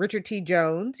 and Richard T.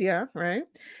 Jones. Yeah, right.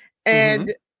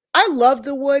 And I love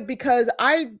The Wood because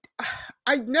I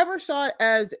never saw it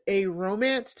as a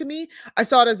romance to me. I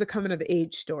saw it as a coming of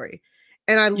age story.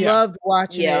 And I loved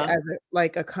watching it as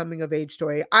a coming of age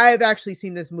story. I've actually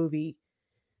seen this movie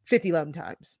 50-11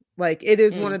 times. Like, it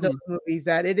is one of those movies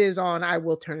that it is on, I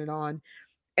will turn it on.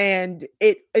 And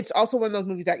it's also one of those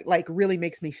movies that like really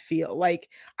makes me feel like,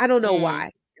 I don't know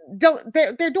why.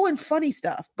 They're doing funny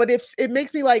stuff, but if it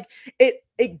makes me like it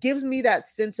gives me that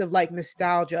sense of like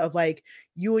nostalgia of like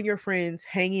you and your friends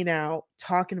hanging out,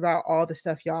 talking about all the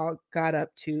stuff y'all got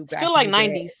up to. Still like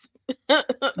 90s.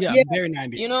 Yeah, very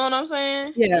 90s. You know what I'm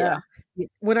saying? Yeah.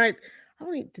 When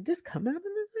did this come out in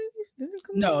the 90s?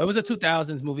 No, it was a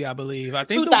 2000s movie, I believe. I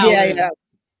think.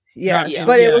 Yeah.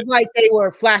 But it was like they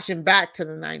were flashing back to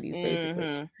the 90s, basically.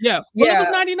 Mm-hmm. Yeah. Well, it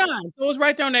was 99, so it was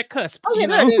right there on that cusp. Oh, yeah,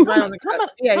 that is right on the cusp.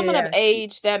 Coming of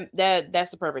age,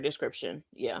 that's the perfect description.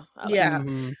 Yeah.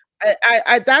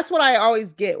 I that's what I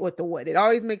always get with The Wood. It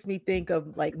always makes me think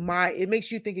of like it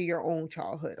makes you think of your own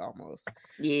childhood almost.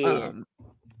 Yeah.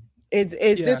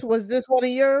 Was this one of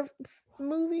your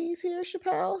movies here,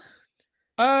 Chappelle?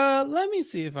 Let me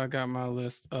see if I got my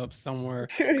list up somewhere.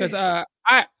 Because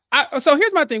so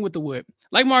here's my thing with The Wood.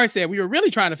 Like Mari said, we were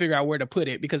really trying to figure out where to put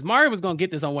it because Mari was gonna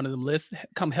get this on one of them lists,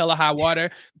 come hella high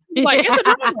water. Like it's a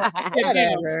drama.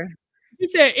 Whatever. He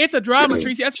said it's a drama,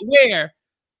 Tracy. I said,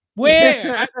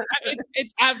 where?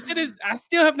 I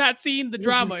still have not seen the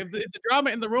drama. If the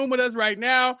drama in the room with us right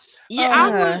now.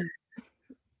 Yeah,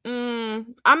 I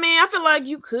mean, I feel like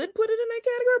you could put it in that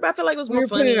category, but I feel like it was more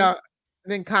funny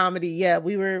than comedy. Yeah,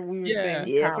 we were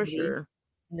yeah, for sure.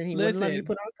 And then he wouldn't let me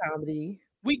put on comedy.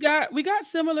 We got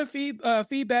similar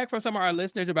feedback from some of our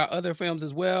listeners about other films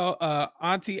as well.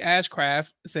 Auntie Ashcraft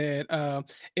said,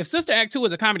 if Sister Act 2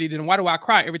 is a comedy, then why do I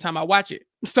cry every time I watch it?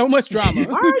 So much drama.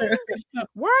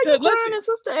 Why are you crying in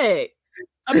Sister Act?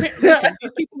 I mean, listen,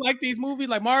 people like these movies,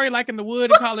 like Mari liking The Wood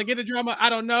and calling it a drama.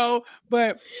 I don't know.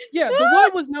 But yeah, The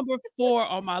Wood was number 4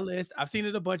 on my list. I've seen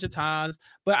it a bunch of times.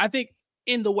 But I think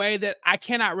in the way that I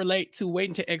cannot relate to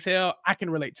Waiting to Exhale, I can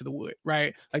relate to The Wood,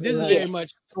 right? Like this is very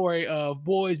much a story of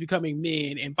boys becoming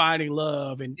men and finding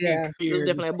love and it was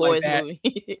definitely a boys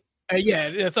movie.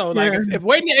 So like if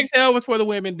Waiting to Exhale was for the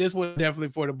women, this was definitely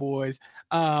for the boys.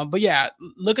 But yeah,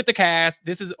 look at the cast.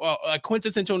 This is a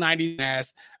quintessential 90s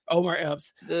cast. Omar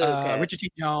Epps, Richard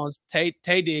T. Jones, Taye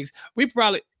Diggs.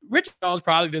 Richard Jones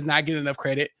probably does not get enough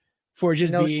credit for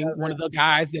just being one of the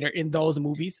guys that are in those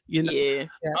movies, you know.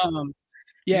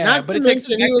 Not but to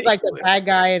mention he was like the bad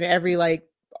guy in every like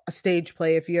stage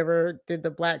play. If you ever did the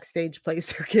black stage play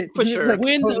circuit, for sure. Like,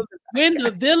 when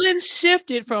the villain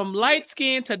shifted from light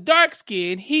skin to dark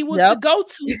skin, he was the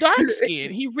go-to dark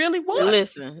skin. He really was.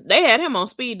 Listen, they had him on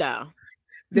speed dial.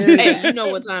 Hey, you know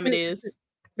what time it is.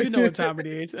 You know what time it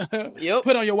is. Yep.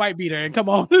 Put on your white beater and come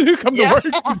on, come to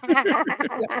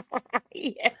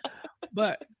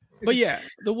work. But yeah,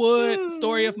 The Wood,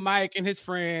 story of Mike and his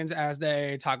friends as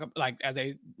they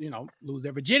lose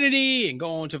their virginity and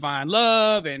go on to find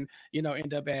love and,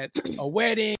 end up at a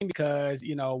wedding because,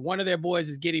 one of their boys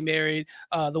is getting married.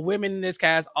 The women in this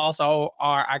cast also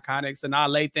are iconic. Sanaa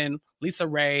Lathan, Lisa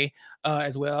Ray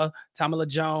as well, Tamala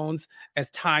Jones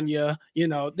as Tanya.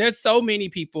 There's so many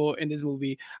people in this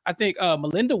movie. I think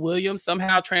Melinda Williams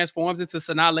somehow transforms into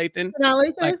Sanaa Lathan.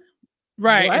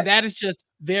 Right. What? And that is just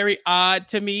very odd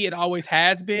to me. It always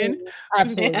has been.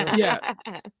 Absolutely. Yeah.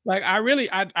 Like I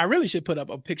really should put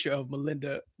up a picture of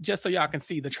Melinda just so y'all can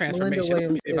see the transformation.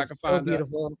 Let me see if I can find it.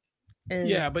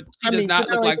 But she does not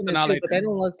look like Sanaa Lathan. They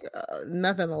don't look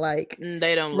nothing alike.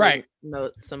 They don't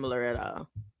look similar at all.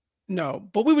 No,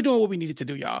 but we were doing what we needed to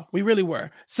do, y'all. We really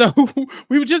were. So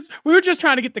we were just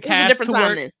trying to get the cast to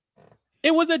work. Then.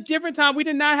 It was a different time. We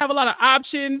did not have a lot of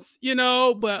options,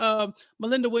 but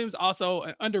Melinda Williams also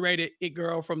an underrated it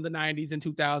girl from the 90s and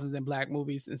 2000s in black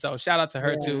movies. And so shout out to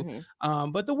her too.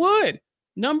 But The Wood,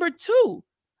 number 2.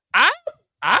 I'm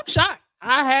shocked.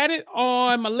 I had it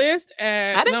on my list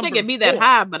at I didn't think it'd be that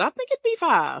high, but I think it'd be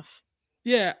 5.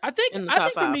 Yeah, I think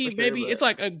for me, maybe it's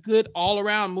like a good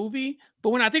all-around movie.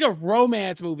 But when I think of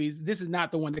romance movies, this is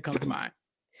not the one that comes to mind.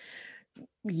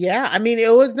 Yeah, I mean,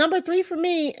 it was number 3 for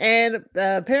me, and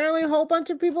apparently a whole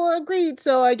bunch of people agreed.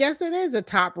 So I guess it is a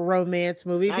top romance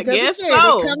movie because it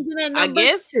comes in at number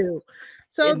 2.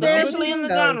 So especially in the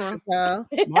genre.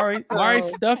 Mari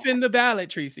stuffing the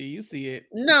ballot, Tracy. You see it?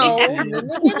 No. Let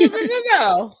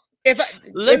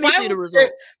me see the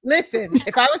result. Listen,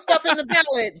 if I was stuffing the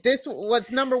ballot,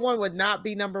 what's number 1 would not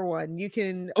be number 1. You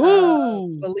can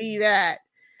believe that.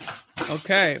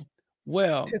 Okay.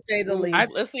 Well, to say the least.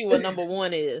 Let's see what number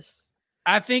 1 is.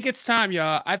 I think it's time,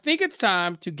 y'all. I think it's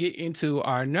time to get into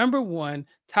our number 1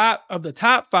 top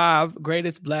 5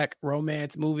 greatest black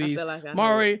romance movies.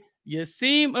 Mari, you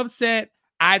seem upset.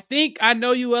 I think I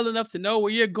know you well enough to know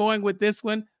where you're going with this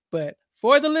one. But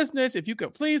for the listeners, if you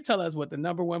could please tell us what the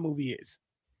number 1 movie is.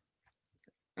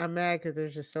 I'm mad because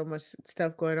there's just so much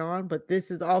stuff going on, but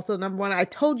this is also number 1. I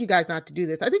told you guys not to do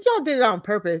this. I think y'all did it on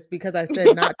purpose because I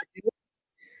said not to do it.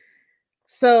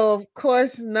 So, of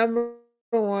course, number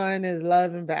 1 is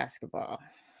Love and Basketball.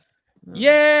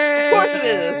 Yes! Of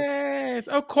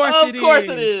course it is. Of course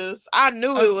it is. I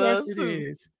knew it was. It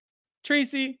is.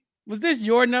 Tracy, was this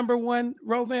your number 1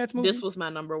 romance movie? This was my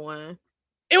number 1.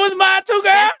 It was mine too,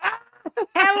 girl.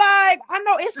 like, I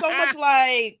know it's so much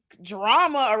like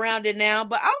drama around it now,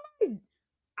 but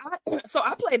so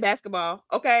I play basketball.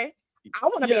 Okay, I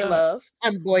want to be in love.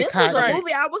 I'm boycotting. This was a right.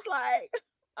 movie. I was like,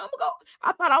 I'm gonna go.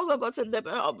 I thought I was gonna go to the.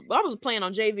 I was playing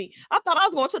on JV. I thought I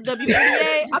was going to the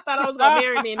WNBA. I thought I was gonna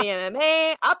marry me in the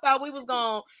MMA. I thought we was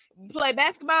gonna play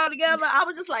basketball together. I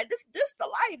was just like, this the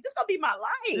life. This gonna be my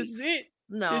life. This is it.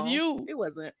 No, it's you. It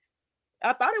wasn't.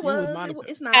 I thought it was.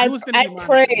 It's not.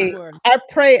 I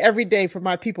pray every day for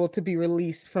my people to be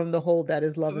released from the hold that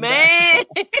is love. Man,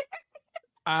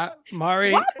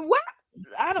 Mari, what?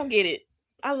 I don't get it.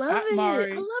 I love it.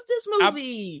 Mari, I love this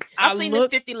movie. I've seen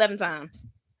this 11 times.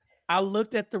 I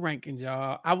looked at the rankings,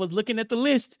 y'all. I was looking at the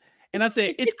list, and I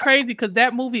said, "It's crazy because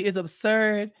that movie is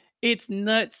absurd. It's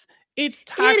nuts. It's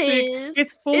toxic.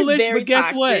 It's foolish." But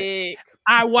guess what?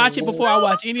 I watch it before I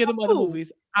watch any of the other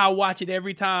movies. I watch it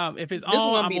every time. If it's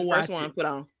on, I'm gonna watch it. Put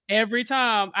on every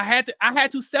time. I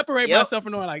had to separate myself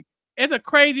from knowing like it's a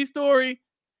crazy story,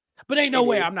 but ain't no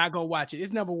way I'm not gonna watch it.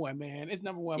 It's number one, man. It's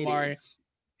number one, Mari.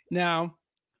 Now,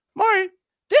 Mari,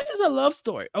 this is a love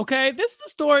story. Okay, this is the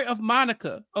story of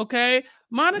Monica. Okay,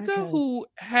 Monica who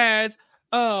has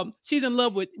she's in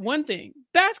love with one thing,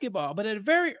 basketball, but at a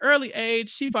very early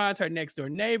age, she finds her next door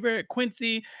neighbor,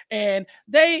 Quincy, and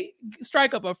they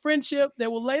strike up a friendship that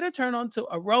will later turn into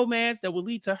a romance that will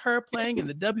lead to her playing in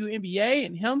the WNBA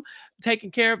and him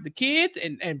taking care of the kids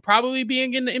and probably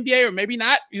being in the NBA or maybe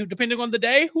not, depending on the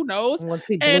day, who knows. Once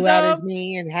he blew out his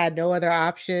knee and had no other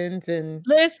options and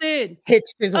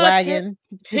hitched his wagon.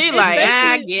 He like,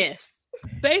 I guess.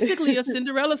 Basically a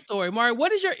Cinderella story. Mari,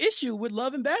 what is your issue with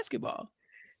love and basketball?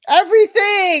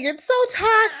 Everything. It's so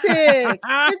toxic.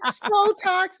 It's so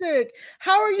toxic.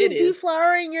 How are you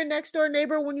deflowering your next door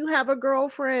neighbor when you have a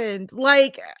girlfriend?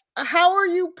 Like, how are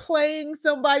you playing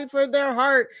somebody for their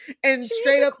heart and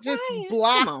straight up just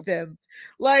block them?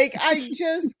 Like, I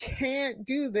just can't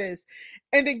do this.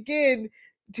 And again,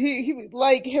 he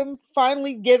like him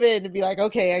finally give in and be like,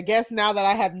 okay, I guess now that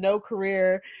I have no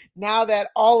career, now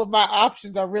that all of my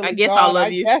options are really gone, I'll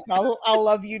love you. I guess I'll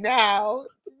love you now.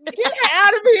 Get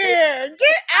out of here!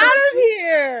 Get out of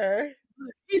here!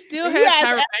 He still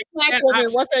has black woman.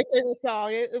 What's their favorite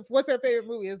song? What's their favorite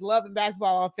movie? Is Love and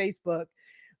Basketball on Facebook.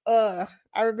 I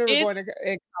remember going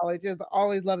to college. It's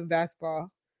always Love and Basketball.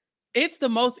 It's the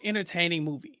most entertaining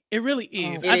movie. It really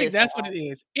is. I think that's what it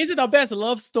is. Is it our best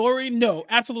love story? No,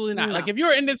 absolutely not. No. Like if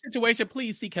you're in this situation,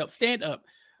 please seek help. Stand up.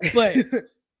 But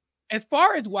as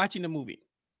far as watching the movie,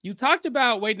 you talked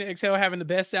about Waiting to Exhale having the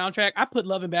best soundtrack. I put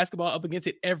Love and Basketball up against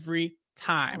it every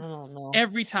time.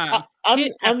 Every time.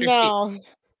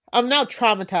 I'm now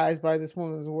traumatized by this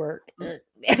woman's work.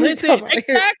 Listen,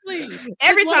 exactly.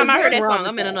 Every time I heard that song,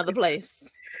 I'm in another place.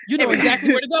 You know exactly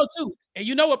where to go to, and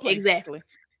you know what place. Exactly.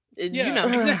 Yeah. You know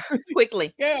exactly.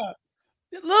 Quickly. Yeah.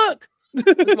 Look.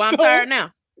 That's why I'm tired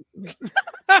now.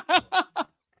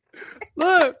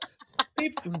 Look.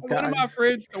 One of my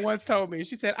friends once told me,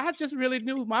 she said, I just really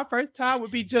knew my first time would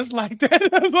be just like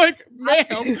that. I was like, ma'am.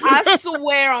 I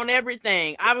swear on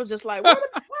everything. I was just like, why the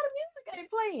music ain't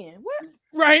playing? What?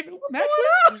 Right. What's going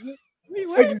on?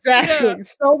 Exactly. Yeah.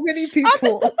 So many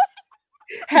people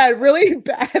had really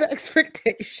bad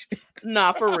expectations.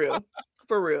 Nah, for real.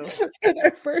 For real. For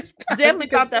their first time. Definitely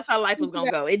thought that's how life was going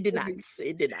to go. It did not.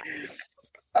 It did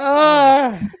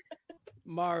not.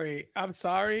 Mari, I'm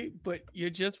sorry, but you're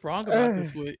just wrong about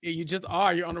this one. You just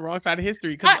are. You're on the wrong side of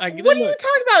history. What are you talking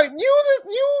about?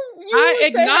 I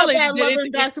acknowledge that Love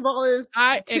and Basketball is.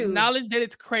 Acknowledge that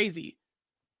it's crazy,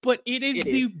 but it is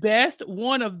the best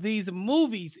one of these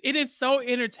movies. It is so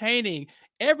entertaining.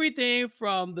 Everything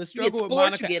from the struggle with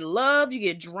Monica, you get love, you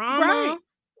get drama. Right.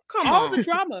 Come on, all the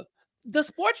drama, the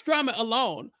sports drama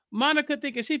alone. Monica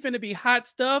thinking she finna be hot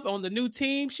stuff on the new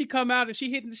team. She come out and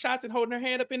she hitting the shots and holding her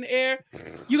hand up in the air.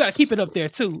 You got to keep it up there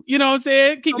too. You know what I'm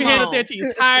saying? Keep your hand up there till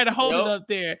you're tired of holding it up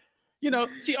there. You know,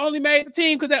 she only made the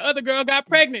team because that other girl got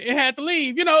pregnant and had to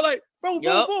leave. You know, like boom,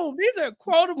 boom, boom. These are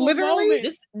quotable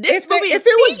moments. This movie if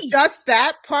it was just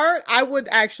that part, I would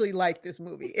actually like this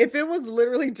movie. If it was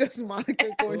literally just Monica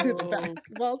going to the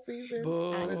basketball season,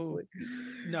 honestly.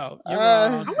 No, you're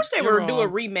wrong. I wish they would do a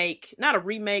remake. Not a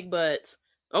remake, but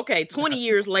 20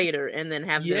 years later, and then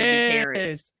have them be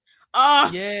parents. Oh,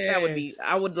 yeah, that would be.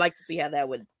 I would like to see how that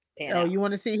would pan out. You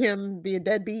want to see him be a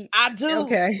deadbeat? I do.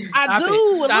 Okay, I do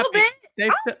a little bit.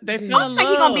 They feel I don't think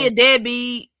he's gonna be a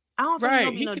deadbeat. I don't think he's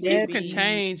gonna be no deadbeat. People can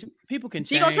change. People can change.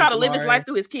 He's gonna try to live his life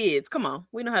through his kids. Come on,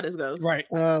 we know how this goes. Right.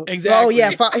 Exactly. Oh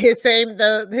yeah, his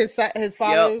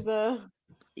father's.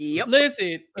 Yep.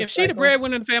 Listen, if she the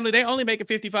breadwinner in the family, they only making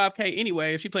 $55K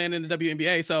anyway if she playing in the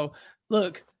WNBA. So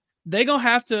look. They gonna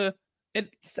have to And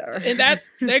Sir. and that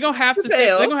they're gonna have to Chappelle.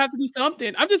 they're gonna have to do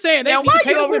something. I'm just saying they Now, need to why pay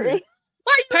you them over women. here?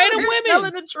 Why you Pay over them here women.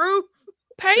 telling the truth?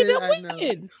 Pay them I know.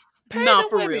 women. Pay No, them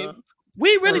for women. real. We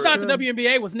really For thought real. the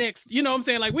WNBA was next. You know what I'm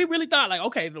saying? Like we really thought, like,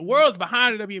 okay, the world's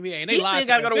behind the WNBA, and they He lied still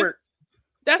gotta to go us. to work.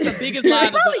 That's the biggest lie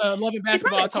that Probably- Love and He's Basketball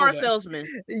probably a told car us.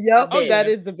 salesman. Yep, Oh, that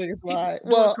yeah. is the biggest lie.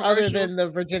 Doing Well, other commercials. than the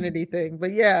virginity thing,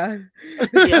 but yeah.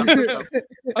 Yeah, for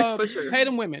sure. For sure. Pay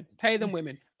them women. Pay them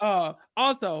women.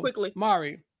 Also, Quickly.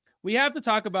 Mari, we have to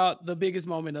talk about the biggest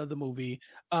moment of the movie.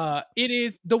 It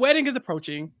is the wedding is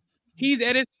approaching. He's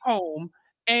at his home,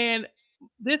 and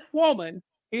this woman,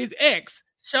 his ex,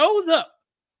 shows up.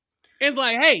 It's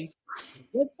like, hey,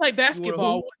 let's play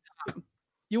basketball hoop? one time.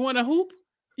 You want to hoop?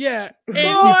 Yeah. And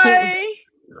Boy.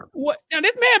 what now?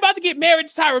 This man about to get married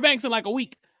to Tyra Banks in like a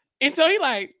week, and so he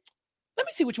like, let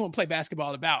me see what you want to play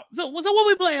basketball about. So what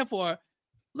we playing for?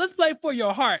 Let's play for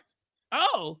your heart.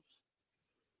 Oh,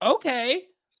 okay.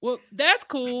 Well, that's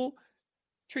cool.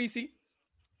 Tracy,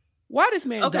 why this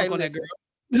man Okay, dunk on that listen. girl?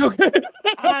 Okay.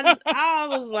 I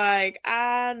was like,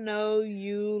 I know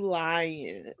you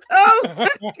lying. Oh my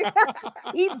God.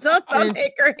 He dunked on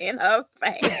that girl in her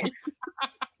face.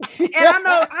 And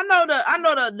I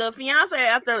know the fiance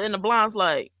out there in the blinds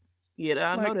like,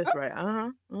 yeah, I know Like, that's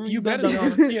right. You better dunk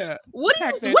on her. yeah. What do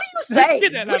Pack you that- say?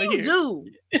 get that What outta do you here. do?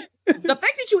 The fact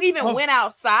that you even Oh. went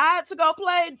outside to go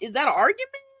play, is that an argument?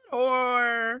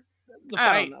 Or The I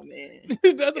fight. don't know,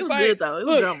 man. That's It a was fight. good though. It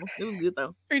was Look, drama. It was good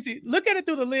though. Tracy, look at it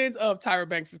through the lens of Tyra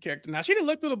Banks' character. Now, she didn't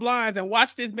look through the blinds and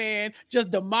watch this man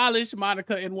just demolish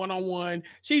Monica in one-on-one.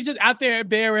 She's just out there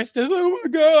embarrassed. Just, oh my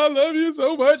God, I love you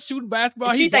so much. Shooting basketball.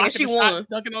 And she He's thinking blocking she the shots, won.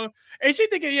 dunking on her. And she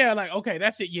thinking, yeah, like, okay,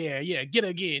 that's it. Yeah, get her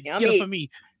again. Yeah, I'm get her it. for me.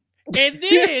 And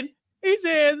then he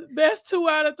says, best 2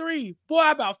 out of 3. Boy,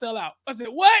 I about fell out. I said,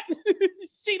 what?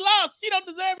 She lost. She don't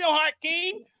deserve your heart,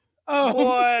 King. Oh,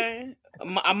 Boy,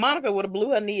 Monica would have blew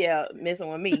her knee out messing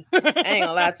with me. I ain't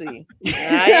gonna lie to you.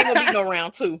 I ain't gonna be no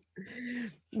round 2.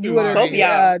 You would have Both of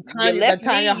y'all. Tanya, Your left knee,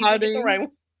 Tanya you get the Harding. right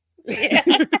one. Yeah.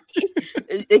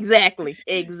 Exactly.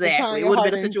 the Exactly. It Tanya would have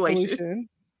been a Harding situation. solution.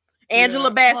 Angela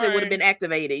Yeah, Bassett would right. have been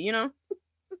activated, you know?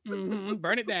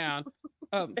 burn it down.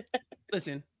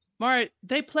 Listen, Mari,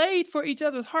 they played for each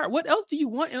other's heart. What else do you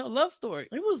want in a love story?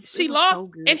 She lost, so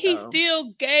good, and he though.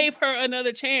 still gave her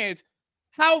another chance.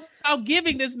 How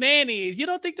giving this man is. You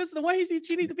don't think this is the one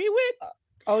she needs to be with?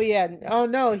 Oh yeah. Oh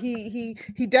no. He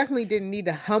definitely didn't need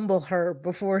to humble her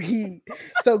before he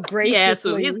so He had to.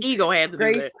 graciously His ego had to do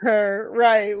graced that. her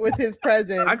right with his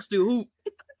presence. I can still hoop.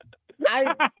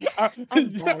 I'm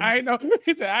done. I ain't know.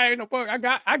 He said, I ain't no punk.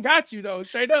 I got you though,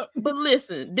 straight up. But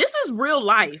listen, this is real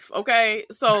life, okay?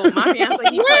 So my fiance,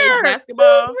 he plays Where?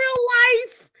 basketball. Who's real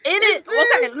life? In it,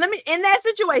 okay, let me in that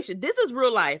situation. This is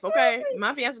real life, okay?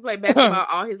 My fiance played basketball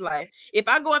all his life. If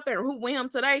I go out there and hoop with him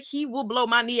today, he will blow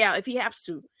my knee out if he has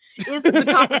to. It's the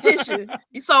competition.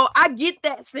 So I get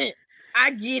that sense.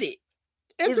 I get it.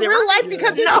 It's Is it real right? life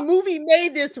because No. this movie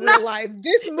made this real No. life.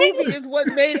 This movie is what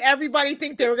made everybody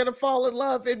think they were gonna fall in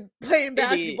love and playing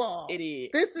basketball. It is.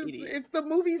 This is It is. it's the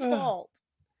movie's fault.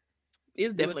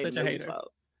 It's definitely such the a movie's hater.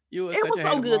 fault. You were It such was a so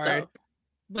hater, good Mari. though.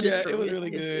 But Yeah, it's true. it was It's-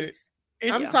 really it's-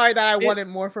 good. I'm yeah. sorry that I wanted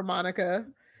more for Monica.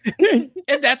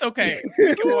 And that's okay.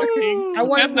 We can walk things. I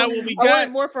wanted That's not more- what we I wanted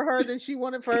got. more for her than she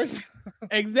wanted first.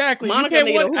 Exactly. You Monica can't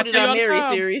need a want- Who I Did tell you I all the Marry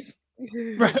time. series.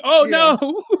 Right. Oh Yeah.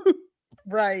 no.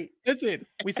 Right. Listen,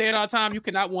 we say it all the time. You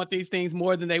cannot want these things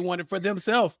more than they want it for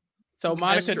themselves. So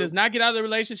Monica true. does not get out of the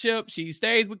relationship. She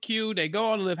stays with Q. They go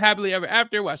on to live happily ever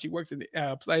after while she works in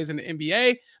the, plays in the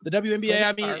NBA, the WNBA.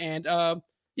 I mean,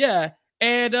 Smart.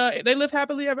 and they live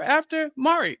happily ever after.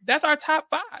 Mari, that's our top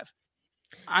 5.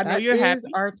 I know That you're is happy.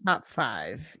 our top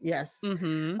 5. Yes.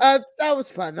 Mm-hmm. That was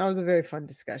fun. That was a very fun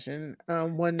discussion.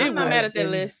 One I'm not mad at that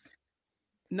been- list.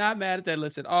 Not mad at that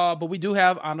list at all, but we do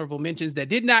have honorable mentions that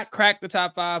did not crack the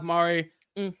top 5. Mari,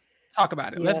 talk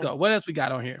about it. Let's Yeah. go. What else we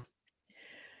got on here?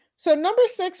 So number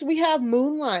 6, we have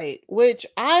Moonlight, which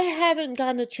I haven't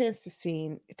gotten a chance to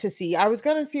see. I was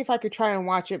gonna see if I could try and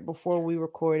watch it before we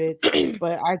recorded,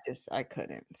 but I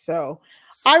couldn't. So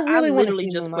I really want to literally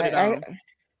see just put Moonlight. it on.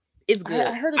 It's good.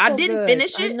 I heard it's I so didn't good.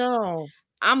 finish I it. know.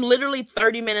 I'm literally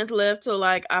 30 minutes left till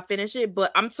like I finish it,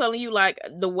 but I'm telling you, like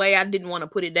the way I didn't want to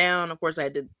put it down. Of course, I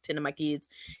had to tend to my kids,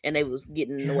 and they was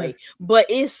getting in the way. But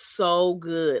it's so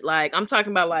good. Like I'm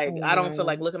talking about, like I don't feel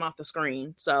like looking off the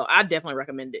screen, so I definitely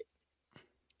recommend it.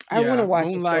 I want to watch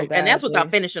Moonlight. it so And that's without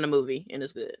badly. finishing a movie, and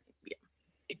it's good. Yeah,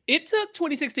 It took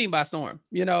 2016 by storm.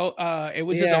 You know, it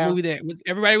was just a Yeah. movie that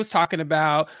everybody was talking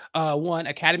about. Won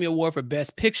Academy Award for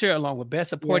Best Picture, along with Best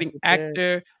Supporting it did.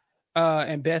 Actor,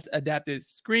 and Best Adapted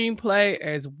Screenplay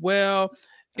as well.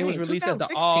 It was Dang, released as the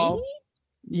 2016? all.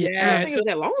 Yeah, I don't think it was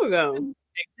that long ago.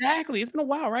 exactly. It's been a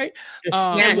while, right?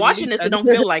 And watching this, it don't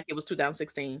feel like it was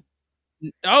 2016.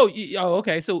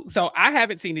 Okay. So I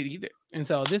haven't seen it either, and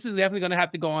so this is definitely going to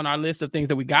have to go on our list of things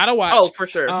that we gotta watch. Oh, for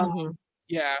sure.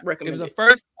 Yeah, Recommend it was the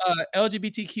first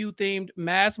LGBTQ themed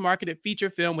mass marketed feature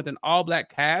film with an all black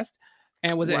cast,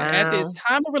 and was at its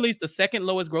time of release the second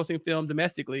lowest grossing film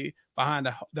domestically behind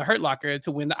the Hurt Locker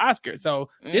to win the Oscar. So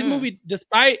this movie,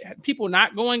 despite people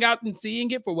not going out and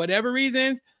seeing it for whatever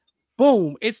reasons,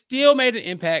 boom, it still made an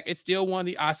impact. It still won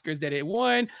the Oscars that it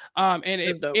won. And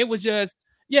it was just,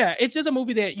 yeah, it's just a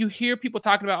movie that you hear people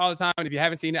talking about all the time. And if you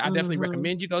haven't seen it, I definitely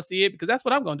recommend you go see it, because that's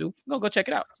what I'm going to do. I'm going to go check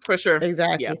it out. For sure.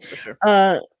 Exactly. Yeah, for sure.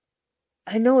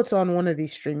 I know it's on one of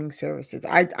these streaming services.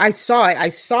 I saw it. I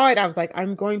was like,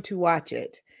 I'm going to watch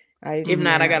it. If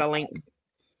not, I got a link.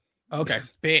 Okay,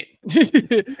 bet.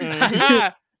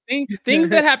 Things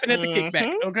that happen at the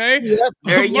kickback. Okay, yep.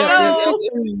 There you go.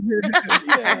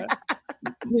 Yeah.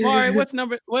 Mari,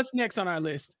 what's next on our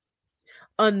list?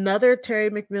 Another Terry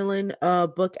McMillan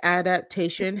book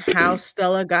adaptation, How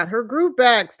Stella Got Her Groove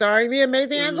Back, starring the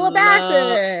amazing Angela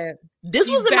Bassett. This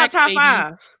was in my top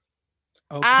 5.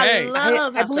 Okay,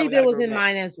 I believe it was in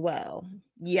mine as well.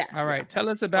 Yes. All right, tell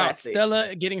us about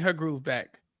Stella getting her groove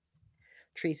back.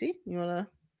 Tracy, you wanna?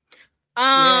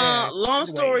 Long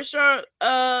story short,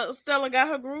 Stella got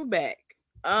her groove back.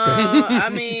 I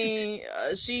mean,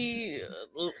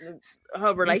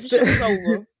 her relationship is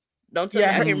over. Don't tell me,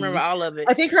 I can't remember all of it.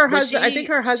 I think her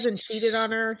husband cheated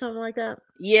on her or something like that.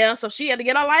 Yeah, so she had to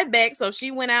get her life back. So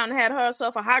she went out and had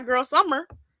herself a hot girl summer,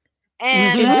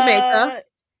 and in Jamaica.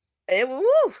 It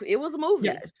was a movie.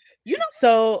 Yes. You know,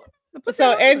 so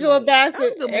Angela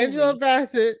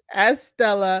Bassett as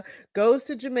Stella goes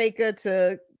to Jamaica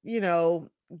to,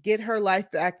 get her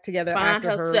life back together, find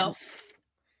herself.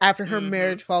 After her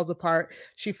marriage falls apart.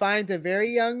 She finds a very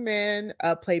young man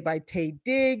played by Taye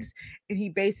Diggs, and he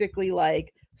basically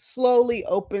slowly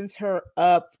opens her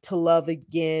up to love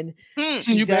again.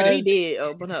 He did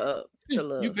open her up to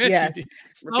love. You bet. Yes. You did.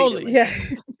 Slowly. Yeah.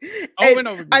 Over and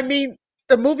over again. I mean,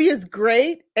 the movie is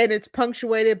great, and it's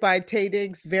punctuated by Taye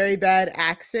Diggs' very bad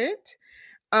accent.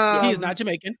 He is not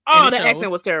Jamaican. Oh, the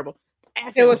accent was terrible.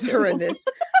 It was horrendous.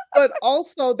 But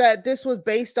also that this was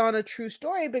based on a true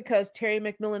story, because Terry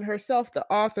McMillan herself, the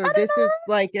author, this is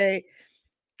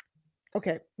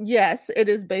yes, it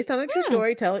is based on a true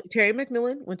story. Terry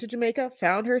McMillan went to Jamaica,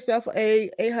 found herself a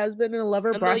husband and a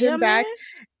lover, brought him back,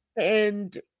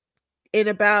 and in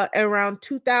around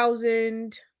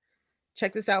 2000,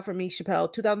 check this out for me,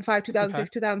 Chappelle, 2005, 2006,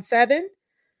 2007,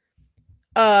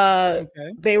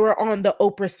 they were on the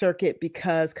Oprah circuit,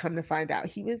 because come to find out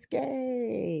he was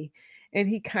gay, and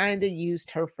he kind of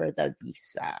used her for the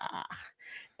visa.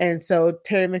 And so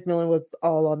Terry McMillan was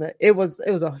all on it. It was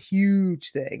a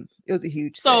huge thing. It was a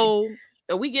huge thing. So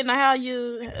are we getting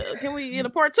can we get a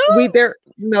part 2? There's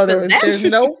no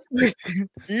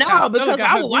no, because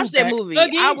I would watch that movie.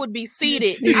 I would be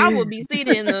seated in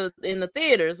the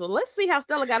theater. So let's see how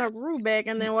Stella got her groove back,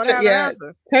 and then what happened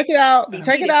after. Check it out.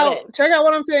 Check out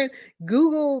what I'm saying.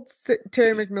 Google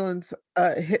Terry McMillan's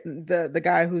hitting the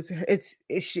guy it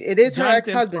is her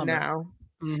ex-husband now.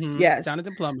 Mm-hmm. Yes,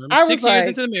 Jonathan Plummer. I 6 years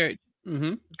into the marriage.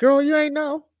 Mm-hmm. Girl, you ain't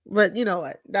know, but you know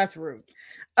what? That's rude.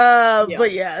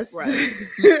 But yes, right.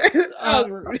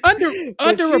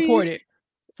 Underreported.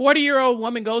 40-year-old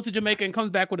woman goes to Jamaica and comes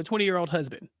back with a 20-year-old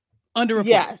husband. Underreported.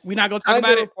 Yes, we're not gonna talk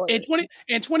about it. In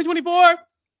 2024,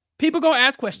 people gonna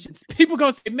ask questions. People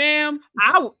gonna say, "Ma'am,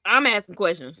 I'm asking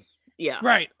questions." Yeah,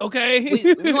 right.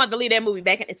 Okay, we want to leave that movie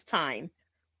back in its time.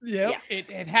 Yeah,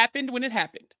 it happened when it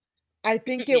happened. I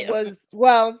think it was,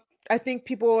 well, I think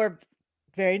people were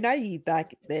very naive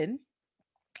back then.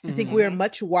 I think we're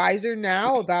much wiser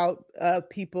now about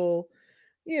people,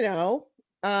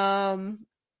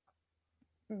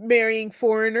 marrying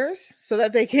foreigners so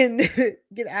that they can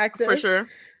get access for sure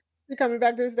to coming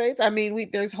back to the States. I mean,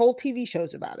 there's whole TV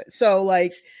shows about it. So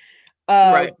right.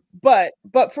 But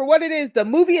for what it is, the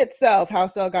movie itself, How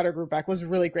Stella Got Her Groove Back, was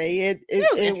really great.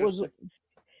 It was.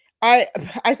 I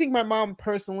think my mom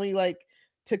personally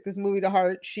took this movie to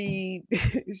heart. It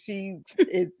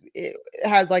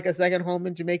has a second home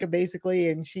in Jamaica basically,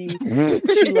 and she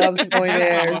loves going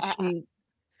there.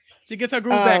 She gets her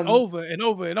groove back over and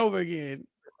over and over again.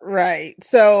 Right.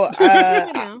 So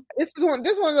this is one of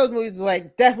those movies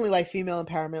definitely female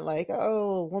empowerment,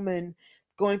 a woman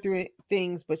going through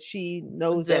things, but she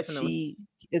knows that she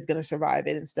is gonna survive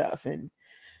it and stuff, and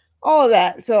all of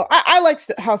that. So I like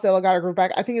How Stella Got Her Groove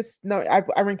Back. I think I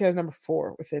rank it as number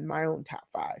 4 within my own top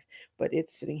 5, but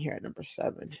it's sitting here at number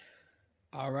 7.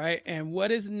 All right. And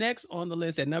what is next on the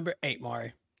list at number 8,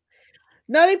 Mari?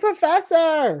 Nutty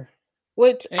Professor,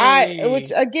 which Hey.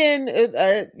 again,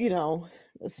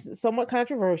 is somewhat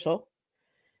controversial.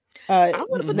 I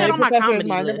would have put that Nutty on my Professor is comedy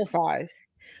my number list. 5.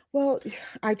 Well,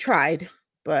 I tried,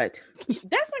 but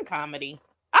That's in comedy.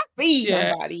 I feed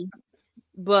Yeah. somebody,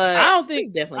 but I don't think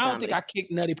it's definitely comedy. think I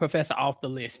kicked Nutty Professor off the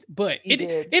list, but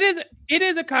You it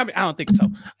is a comedy. I don't think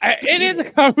so. It is a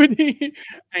comedy.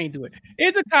 I ain't do it.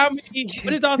 It's a comedy,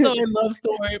 but it's also a love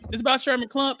story. It's about Sherman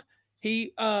Klump.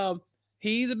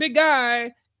 He's a big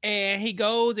guy, and he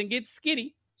goes and gets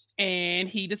skinny, and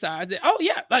he decides that, oh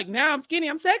yeah, like now I'm skinny,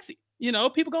 I'm sexy. You know,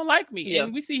 people gonna like me, Yeah.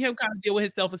 and we see him kind of deal with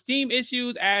his self-esteem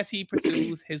issues as he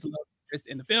pursues his love interest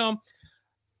in the film.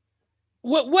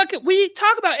 What could we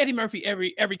talk about Eddie Murphy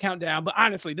every countdown? But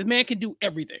honestly, this man can do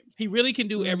everything. He really can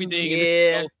do everything.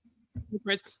 Yeah.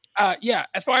 Yeah.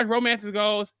 As far as romances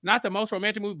goes, not the most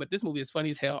romantic movie, but this movie is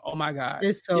funny as hell. Oh my god,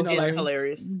 It's so It's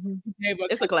hilarious.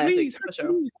 It's a classic for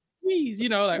sure. Please, you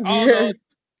know, like all those.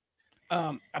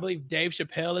 I believe Dave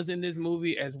Chappelle is in this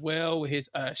movie as well with his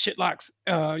shitlocks.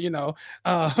 Jada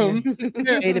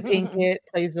Pinkett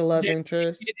plays the love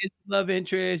interest. Love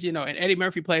interest, you know, and Eddie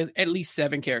Murphy plays at least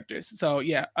 7 characters. So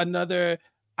yeah, another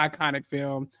iconic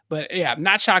film. But yeah, I'm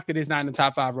not shocked that it's not in the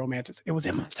top 5 romances. It was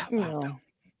in my top 5 though.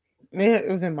 It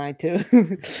was in mine too.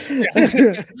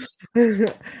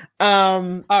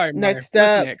 All right, next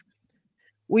up,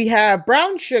 we have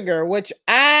Brown Sugar, which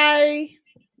I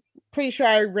pretty sure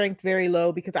I ranked very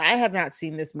low because I have not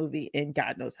seen this movie in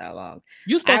God knows how long.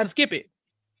 You're supposed to skip it.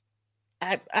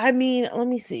 I mean, let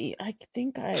me see. I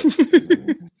think I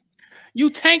you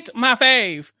tanked my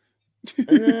fave.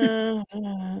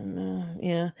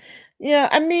 Yeah.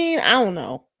 I mean, I don't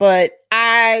know, but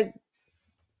I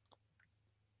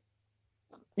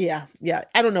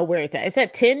don't know where it's at. It's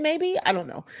at 10, maybe. I don't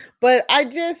know, but I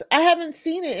haven't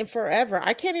seen it in forever.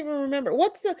 I can't even remember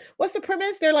what's the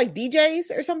premise. They're like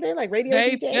DJs or something, like radio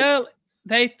DJs.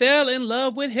 They fell in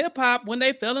love with hip hop when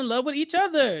they fell in love with each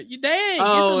other. Dang!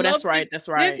 Oh, that's right. That's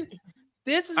right.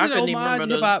 This is an homage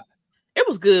to hip hop. It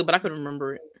was good, but I couldn't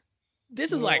remember it.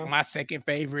 This is like my second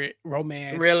favorite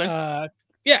romance. Really?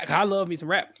 Yeah, I love me some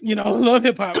rap. You know, love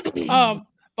hip hop.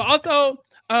 But also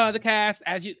the cast,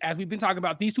 as we've been talking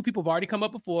about, these two people have already come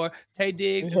up before. Taye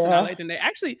Diggs and Sanaa Lathan. They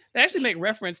actually make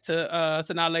reference to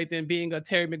Sanaa Lathan being a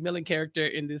Terry McMillan character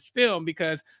in this film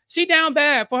because she down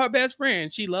bad for her best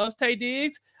friend. She loves Taye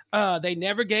Diggs. They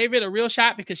never gave it a real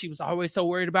shot because she was always so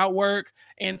worried about work.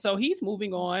 And so he's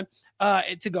moving on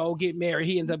to go get married.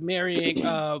 He ends up marrying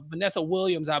Vanessa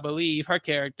Williams, I believe, her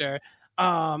character.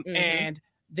 And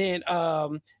then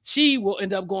she will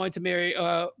end up going to marry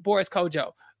Boris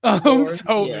Kodjoe.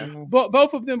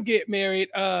 Both of them get married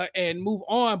and move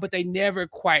on, but they never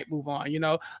quite move on. You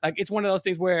know, like it's one of those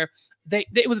things where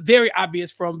it was very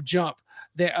obvious from jump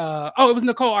that it was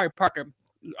Nicole Ari Parker.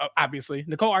 Obviously,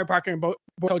 Nicole Ari Parker and Boris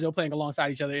Kodjoe playing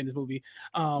alongside each other in this movie,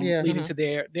 leading to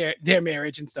their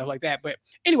marriage and stuff like that. But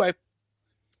anyway,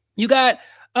 you got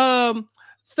Sanaa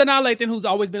Lathan, who's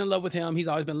always been in love with him. He's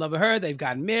always been in love with her. They've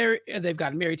gotten married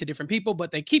to different people,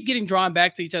 but they keep getting drawn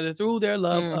back to each other through their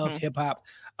love of hip hop.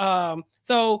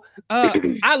 So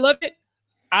I love it.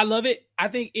 I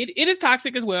think it is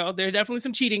toxic as well. There's definitely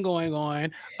some cheating going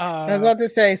on. I was about to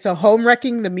say, so Home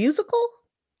Wrecking the musical?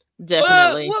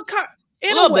 Definitely.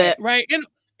 In a way, right?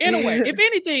 In a way, if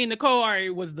anything, Nicole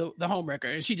Ari was the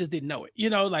homewrecker, and she just didn't know it.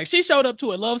 You know, like she showed up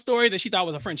to a love story that she thought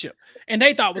was a friendship, and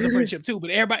they thought was a friendship too.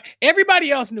 But everybody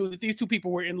else knew that these two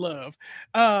people were in love.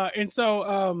 And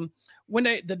so when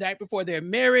the night before their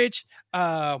marriage, him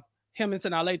and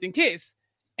Sanaa Lathan kiss,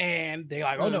 and they're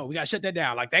like, "Oh no, we gotta shut that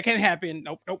down. Like that can't happen.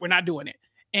 Nope, we're not doing it."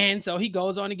 And so he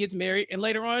goes on and gets married, and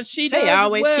later on she does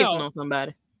always as well. kissing on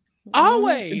somebody.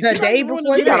 Always the day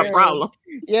before he got a problem.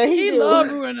 Yeah, he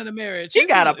loved ruining the marriage. He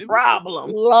got a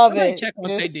problem. Love it. Check on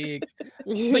Taye Diggs.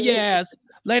 But yes,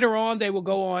 later on they will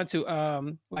go on to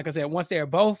like I said, once they're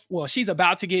both she's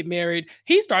about to get married,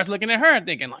 he starts looking at her and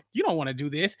thinking like, you don't want to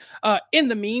do this. In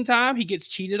the meantime, he gets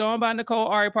cheated on by Nicole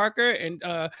Ari Parker, and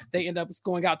they end up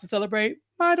going out to celebrate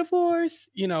my divorce.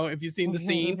 You know, if you've seen the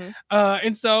scene.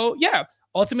 And so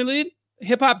ultimately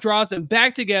hip hop draws them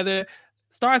back together.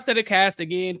 Star-studded cast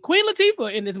again. Queen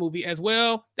Latifah in this movie as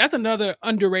well. That's another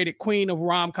underrated queen of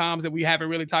rom-coms that we haven't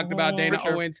really talked about, Dana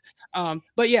Owens.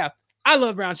 But yeah, I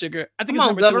love Brown Sugar. I think it's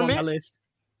number 2 on my list.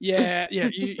 Yeah.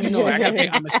 You know, I gotta pay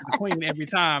homage to the queen every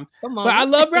time. But I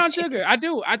love Brown Sugar. I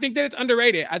do. I think that it's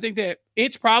underrated. I think that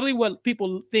it's probably what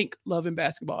people think Love and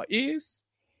Basketball is.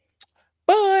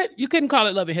 But you couldn't call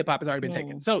it Love and Hip Hop. It's already been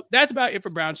taken. So that's about it for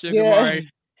Brown Sugar.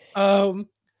 Love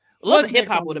and Hip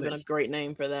Hop would have been a great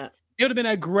name for that. It would have been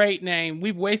a great name.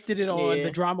 We've wasted it on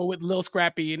the drama with Lil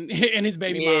Scrappy and his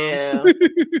baby moms.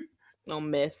 No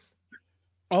mess.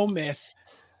 Oh, mess.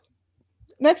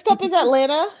 Next up is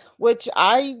Atlanta, which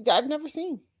I've never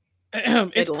seen.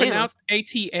 It's pronounced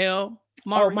ATL.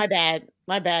 Mari. Oh, my bad.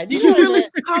 My bad. Did you really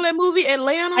call that movie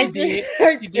Atlanta? I did.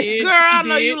 You did. Girl, I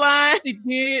know you lying.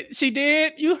 She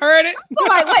did. You heard it. I'm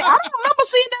like, wait, I don't remember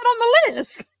seeing that on the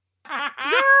list.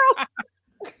 Girl.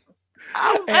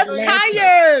 I'm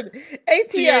tired.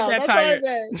 ATL. That's tired. I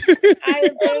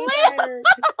am very tired.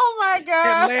 Oh my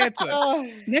God.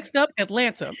 Atlanta. Next up,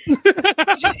 Atlanta.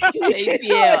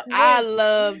 ATL. I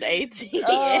loved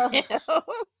ATL.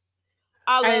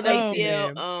 I love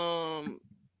ATL. Man.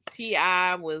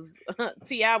 T.I. was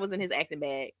in his acting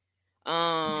bag.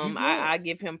 I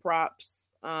give him props.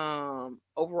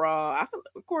 Overall,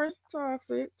 of course,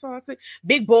 toxic.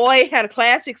 Big Boy had a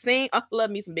classic scene. I love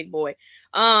me some Big Boy.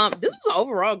 This was an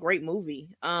overall great movie.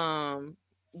 You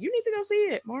need to go see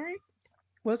it, Mari.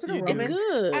 Was it a romance? It's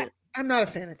good. I'm not a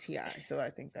fan of T.I., so I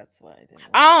think that's why I didn't.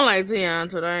 I don't like T.I.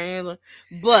 today either,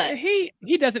 but he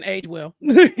doesn't age well.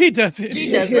 He doesn't.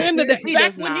 He doesn't. He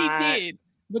did.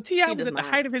 But T.I. was at the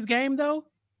height of his game, though.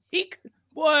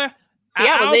 T.I.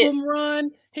 album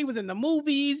run. He was in the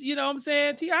movies. You know what I'm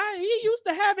saying? T.I. He used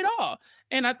to have it all,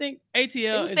 and I think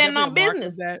ATL is standing on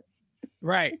business. That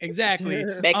right, exactly.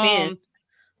 Back then.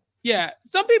 Yeah,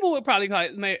 some people would probably call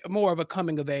it more of a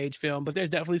coming of age film, but there's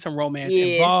definitely some romance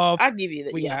involved. I'll give you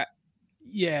that.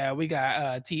 We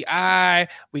got T.I.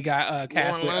 We got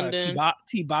cast with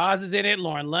T-Boz is in it.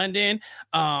 Lauren London.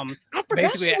 I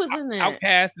forgot she was in there.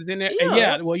 Outkast is in there.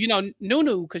 Yeah, well,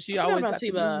 Nunu because she always got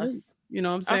T-Boz. You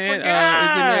know what I'm saying? Is in there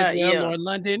as well, Lauren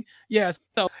London. Yeah,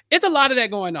 so it's a lot of that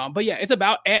going on. But yeah, it's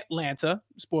about Atlanta.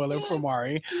 Spoiler for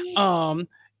Mari.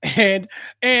 And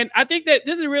I think that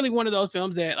this is really one of those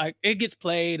films that like it gets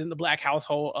played in the Black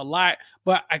household a lot,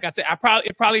 but like I said,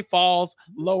 it probably falls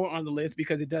lower on the list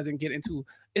because it doesn't get into.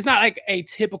 It's not like a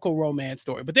typical romance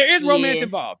story, but there is romance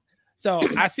involved. So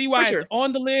I see why it's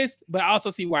on the list, but I also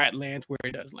see why it lands where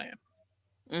it does land.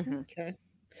 Mm-hmm. Okay.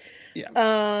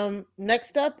 Yeah.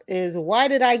 Next up is Why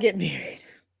Did I Get Married?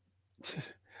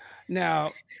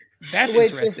 Now that's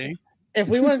interesting. If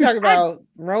we want to talk about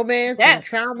romance and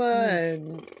trauma,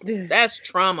 and that's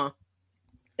trauma.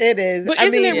 It is. But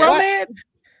isn't it romance?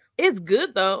 It's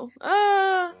good though.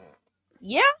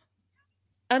 Yeah.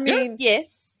 I mean,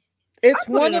 yes. It's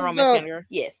one of the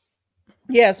yes.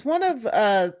 Yes, one of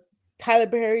Tyler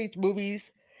Perry's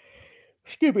movies.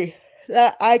 Excuse me.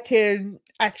 That I can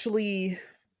actually.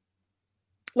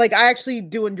 Like I actually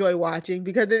do enjoy watching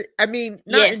because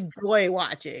enjoy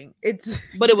watching.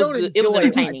 But it was good. It was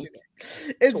entertaining.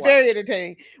 It's very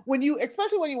entertaining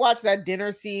especially when you watch that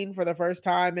dinner scene for the first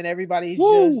time and everybody's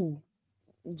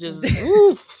just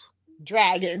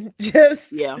dragging,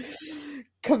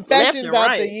 confessions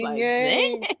out the yin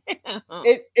yang.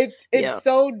 It's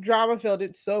so drama filled.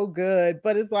 It's so good,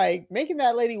 but it's like making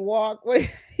that lady walk.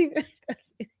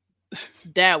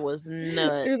 That was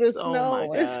nuts. Through the snow. Oh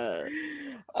my God.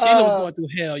 Sheila was going through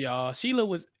hell, y'all. Sheila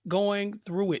was going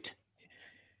through it.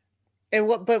 And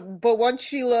but once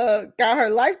Sheila got her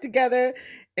life together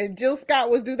and Jill Scott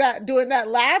was doing that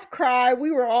laugh cry,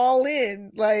 we were all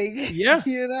in. Like,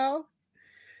 you know?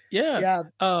 Yeah.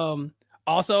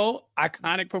 Also,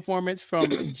 iconic performance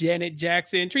from Janet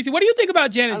Jackson. Tracy, what do you think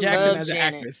about Janet Jackson as an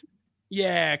actress?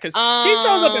 Yeah, because she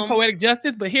shows up in Poetic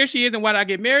Justice, but here she is in Why Did I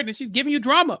Get Married, and she's giving you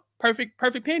drama. Perfect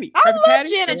Penny. I love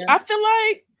Patty. Janet. Yeah. I feel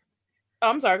like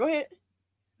I'm sorry, go ahead.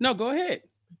 No, go ahead.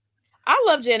 I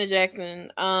love Janet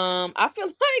Jackson. I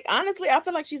feel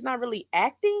like she's not really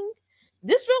acting.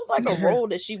 This feels like a role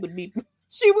that she would be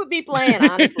playing,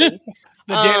 honestly.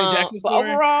 The Janet Jackson but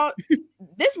overall,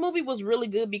 this movie was really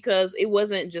good because it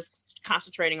wasn't just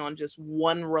concentrating on just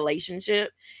one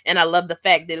relationship. And I love the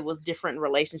fact that it was different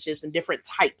relationships and different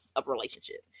types of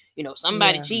relationship. You know,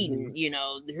 somebody cheating, you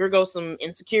know, here goes some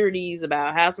insecurities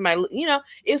about how somebody, you know,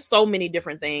 it's so many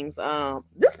different things. This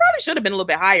probably should have been a little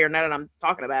bit higher now that I'm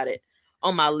talking about it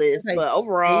on my list, like, but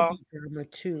overall drama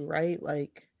too, right?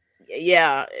 Like,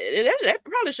 yeah, that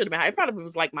probably should have been high. It probably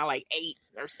was like my 8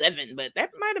 or 7, but that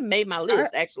might have made my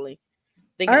list actually.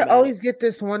 I always get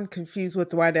this one confused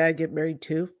with Why Did I Get Married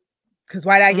Too? Because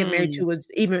Why Did I Get Married Too was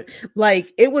even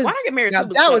like it was. Why Did I Get Married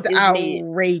Too? That was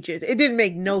outrageous. It didn't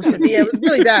make no sense. Yeah, it was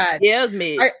really bad. Yeah, it was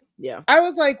mid. I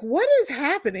was like, what is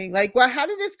happening? Like, how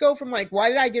did this go from like Why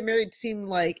Did I Get Married seem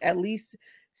like at least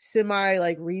semi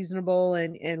like reasonable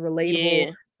and relatable?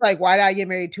 Yeah. Like Why Did I Get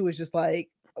Married Too is just like,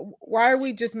 why are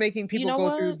we just making people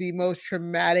go through the most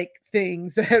traumatic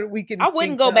things that we can? I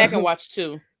wouldn't go back and watch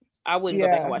 2. I wouldn't go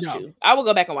back and watch 2. I would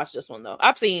go back and watch this one though.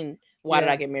 I've seen Why Did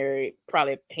I Get Married?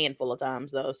 Probably a handful of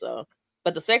times though. So,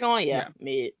 but the second one,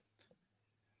 mid.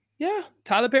 Yeah,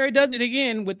 Tyler Perry does it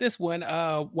again with this one.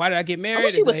 Why Did I Get Married? I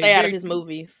wish he would stay out of his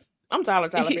movies. I'm Tyler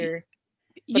Perry.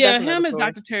 Yeah, him as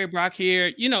Dr. Terry Brock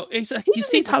here. You know, you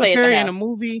see Tyler Perry in a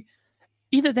movie,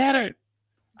 either that or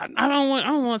I don't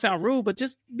want to sound rude, but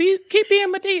just keep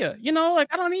being Madea. You know, like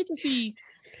I don't need to see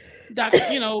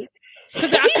Dr. You know,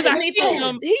 because I see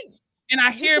him and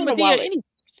I hear Madea.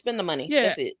 Spend the money. Yeah,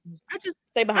 that's it. I just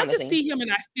stay behind the scenes. I just see him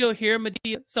and I still hear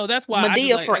Madea, so that's why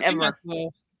Madea forever.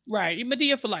 Right,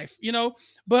 Madea for life. You know,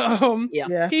 but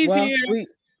he's here.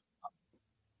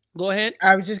 Go ahead.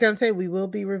 I was just gonna say we will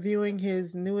be reviewing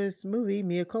his newest movie,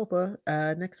 Mea Culpa,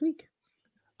 next week.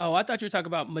 Oh, I thought you were talking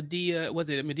about Madea. Was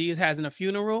it Medea's Having a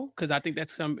Funeral? Because I think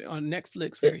that's on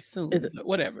Netflix very soon.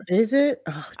 Whatever. Is it?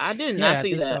 Oh, I did not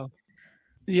see that. So.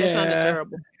 Yeah, that sounded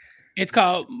terrible. It's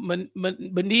called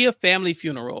Madea Family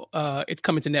Funeral. It's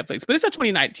coming to Netflix, but it's a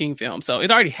 2019 film, so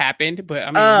it already happened. But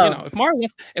I mean, you know, if Mario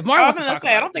wants to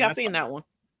say, I don't think I've seen that one.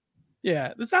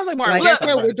 Yeah, this sounds like Mario. Like I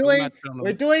said,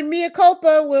 we're doing Mea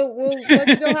Culpa. We'll let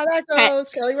you know how that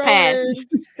goes. Kelly Rowland.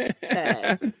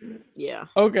 Yeah.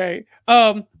 Okay.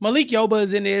 Malik Yoba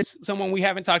is in this. Someone we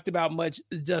haven't talked about much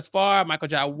thus far. Michael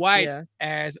Jai White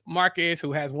as Marcus,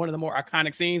 who has one of the more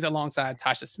iconic scenes alongside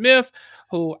Tasha Smith,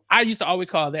 who I used to always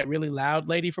call that really loud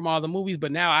lady from all the movies,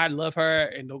 but now I love her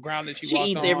and the ground that she walks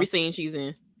eats on. every scene she's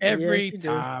in. Every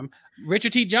time.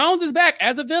 Richard T. Jones is back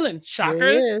as a villain.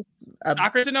 Shocker.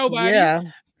 Shocker to nobody.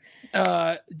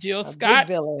 Yeah. Jill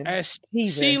Scott as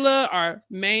Sheila, our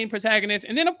main protagonist.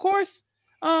 And then, of course,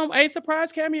 a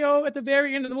surprise cameo at the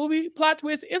very end of the movie. Plot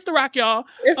twist. It's The Rock, y'all.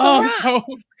 It's The Rock. So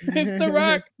it's The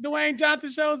Rock. Dwayne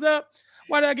Johnson shows up.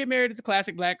 Why Did I Get Married? It's a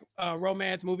classic black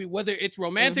romance movie. Whether it's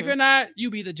romantic or not, you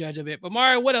be the judge of it. But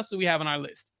Mario, what else do we have on our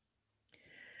list?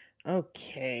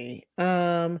 Okay.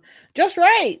 Just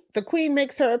Right. The Queen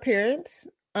makes her appearance.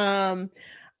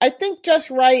 I think Just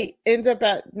Right ends up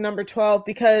at number 12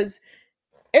 because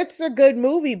it's a good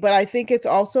movie, but I think it's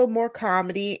also more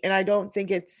comedy, and I don't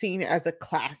think it's seen as a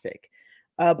classic.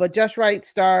 But Just Right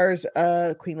stars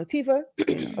Queen Latifah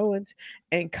Owens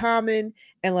and Common,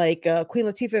 and like Queen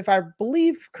Latifah, if I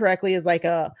believe correctly, is like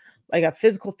a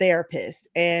physical therapist,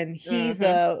 and he's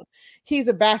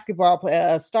a basketball player,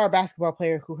 a star basketball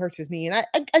player who hurts his knee. And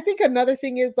I think another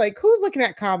thing is like, who's looking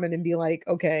at Common and be like,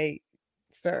 okay,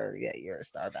 sir, yeah, you're a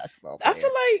star basketball player. I feel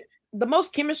like the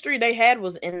most chemistry they had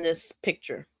was in this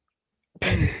picture.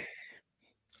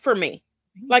 For me,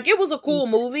 like it was a cool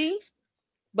movie,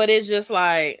 but it's just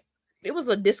like it was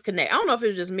a disconnect. I don't know if it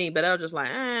was just me, but I was just like,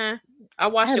 I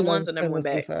watched it once and never went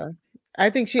back. I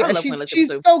think she's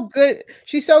so good.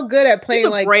 She's so good at playing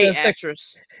like great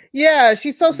actress. Yeah,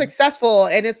 she's so successful,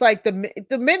 and it's like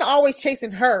the men always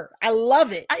chasing her. I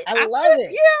love it. I love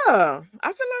it. Yeah,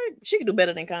 I feel like she could do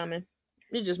better than Common.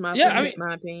 It's just my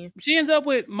opinion. She ends up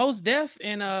with Mos Def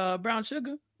and Brown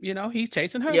Sugar. You know, he's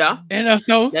chasing her. Yeah, and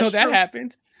so that true.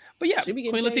 happens. But yeah,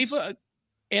 Queen Latifah.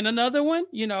 And another one,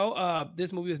 you know,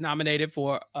 this movie was nominated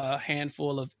for a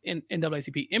handful of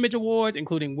NAACP Image Awards,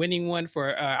 including winning one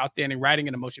for Outstanding Writing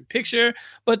in a Motion Picture.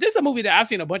 But this is a movie that I've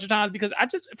seen a bunch of times because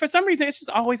for some reason, it's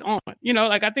just always on. You know,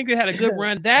 like I think it had a good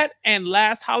run. That and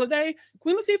Last Holiday,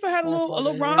 Queen Latifah had a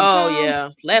little run. Oh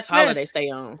yeah, Last Holiday stay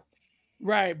on.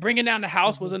 Right, Bringing Down the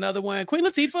House was another one. Queen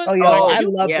Latifah. Oh yeah, I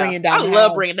love Bringing Down the House. I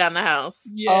love Bringing Down the House.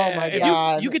 Yeah. Oh my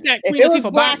god, you get that Queen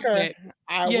Latifah blacker.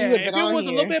 If it was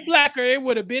a little bit blacker, it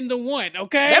would have been the one.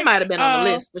 Okay, that might have been on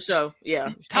the list for sure.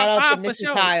 Yeah, shout out to Missy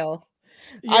Pyle.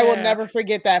 Yeah. I will never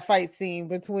forget that fight scene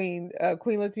between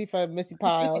Queen Latifah and Missy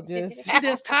Pyle. She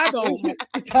does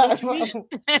Tybo.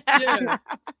 Yeah.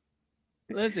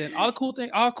 Listen, all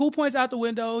cool points out the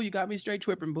window. You got me straight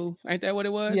tripping, boo. Ain't that what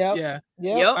it was? Yep. Yeah.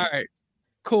 Yep. All right.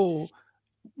 Cool.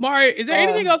 Mario, is there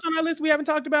anything else on our list we haven't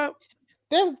talked about?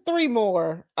 There's 3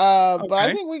 more. But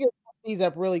I think we can put these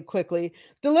up really quickly.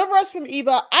 Deliver Us from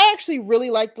Eva. I actually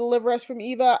really like Deliver Us from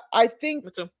Eva. I think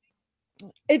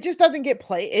it just doesn't get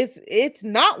played. It's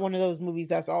not one of those movies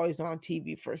that's always on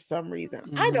TV for some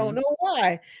reason. I don't know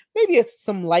why. Maybe it's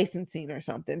some licensing or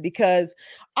something, because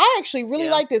I actually really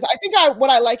like this. I think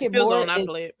what I like it more is,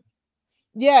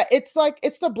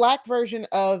 it's the black version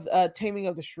of Taming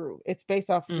of the Shrew. It's based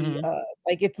off the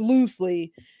it's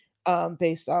loosely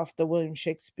based off the William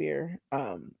Shakespeare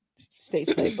stage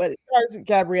play, but it stars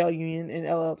Gabrielle Union and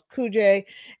LL Cool J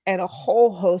and a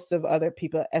whole host of other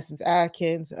people. Essence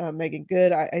Atkins, Megan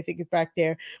Good, I think is back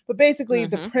there. But basically,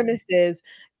 the premise is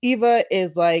Eva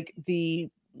is like the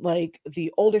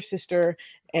older sister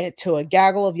and to a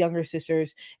gaggle of younger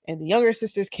sisters, and the younger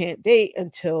sisters can't date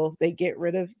until they get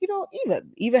rid of Eva.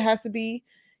 Eva has to be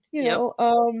you know,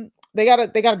 they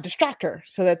gotta distract her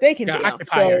so that they can Gotta date.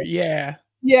 occupy her. Yeah.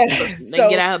 They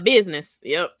get out of business.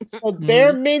 Yep. So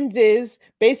their Menzies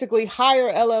basically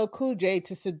hire LL Cool J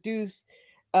to seduce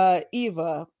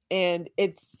Eva, and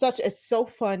it's so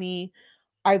funny.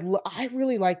 I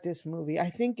really like this movie. I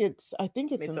think it's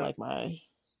in like my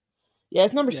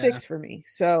it's number 6 for me.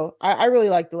 So I really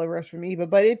like Deliver Us from Eva,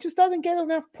 but it just doesn't get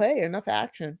enough play, enough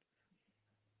action.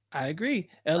 I agree.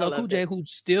 LL Cool J, who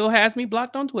still has me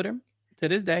blocked on Twitter to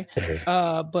this day.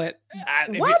 But why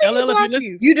did he block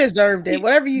you? You deserved it.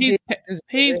 Whatever you did,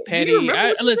 he's petty. Do you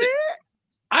remember what you said?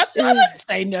 I didn't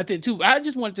say nothing too. I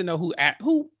just wanted to know who.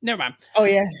 Never mind. Oh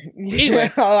yeah.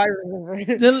 Anyway, I remember.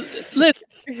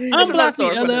 Unblock me,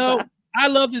 LL. I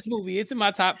love this movie. It's in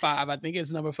my top 5. I think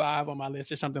it's number 5 on my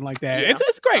list or something like that. Yeah.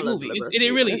 It's a great movie.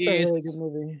 It really is. A really good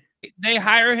movie. They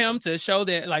hire him to show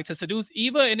that, like, to seduce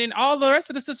Eva, and then all the rest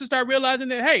of the sisters start realizing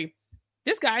that, hey,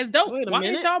 this guy is dope. Why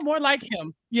ain't y'all more like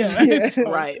him? Yeah.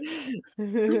 Right.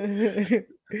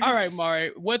 All right,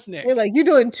 Mari, what's next? We're like, you're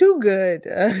doing too good.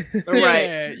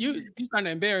 Right. You trying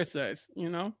to embarrass us, you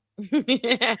know?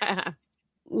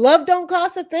 Love Don't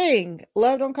Cost a Thing.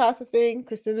 Love Don't Cost a Thing.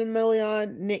 Christina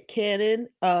Milian, Nick Cannon.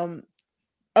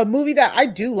 A movie that I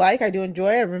do like. I do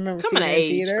enjoy. I remember seeing it in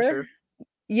theater. For sure.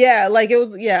 Yeah, like it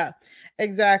was. Yeah,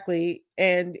 exactly.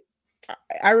 And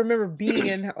I remember being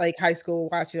in like high school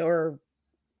watching or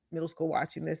middle school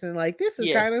watching this, and like this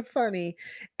is kind of funny.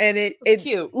 And it's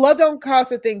cute. Love Don't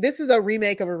Cost a Thing. This is a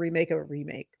remake of a remake of a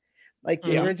remake. Like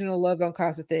the original Love Don't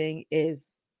Cost a Thing was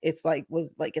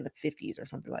like in the 50s or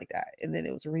something like that, and then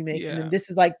it was a remake, and then this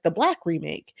is like the black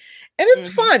remake, and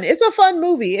it's fun. It's a fun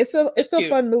movie. It's a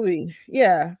fun movie.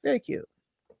 Yeah, very cute.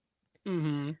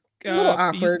 A little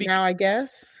awkward now, I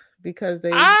guess, because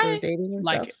they're dating and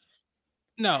stuff.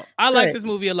 No, I like this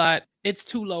movie a lot. It's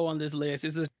too low on this list.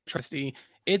 It's a trusty.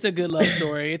 It's a good love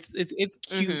story. It's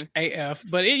cute AF,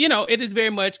 but it is very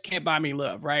much Can't Buy Me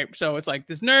Love, right? So it's like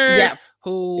this nerd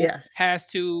who has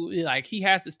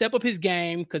to step up his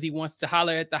game because he wants to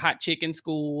holler at the hot chick in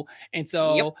school, and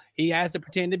so he has to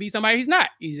pretend to be somebody he's not.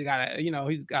 He's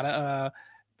gotta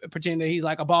pretend that he's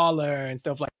like a baller and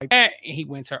stuff like that, and he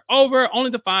wins her over, only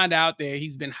to find out that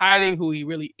he's been hiding who he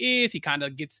really is. He kind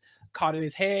of gets caught in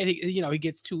his head. He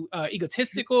gets too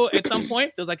egotistical at some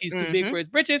point, feels like he's too big for his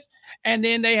britches, and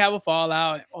then they have a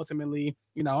fallout. Ultimately,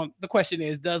 the question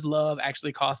is, does love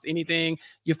actually cost anything?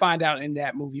 You find out in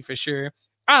that movie for sure.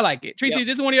 I like it. Tracy,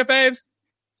 this is one of your faves?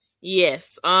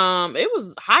 Yes. It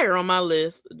was higher on my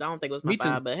list. I don't think it was my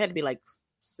 5, but it had to be like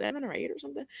 7 or 8 or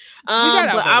something. But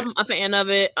I'm a fan of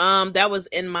it. That was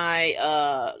in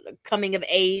my coming of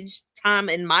age time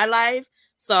in my life.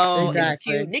 So it was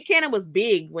cute. Nick Cannon was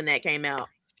big when that came out.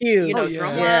 Cute.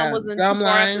 Drumline wasn't too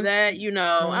far after that.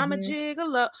 I'm a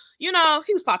gigolo.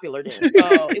 He was popular then.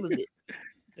 So it was it.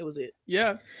 It was it.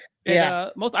 Yeah.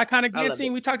 And, most iconic dance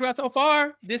scene we talked about so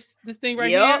far. This thing right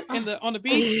here on the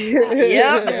beach.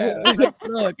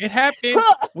 Look, it happened.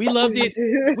 We loved it.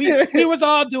 We was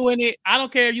all doing it. I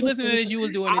don't care if you listen to this, you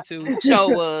was doing it too. Show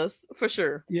was for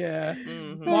sure. Yeah.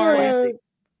 Mari,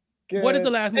 what is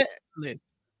the last movie on the list?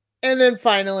 And then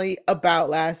finally,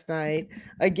 About Last Night.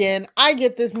 Again, I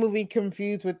get this movie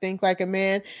confused with Think Like a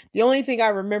Man. The only thing I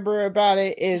remember about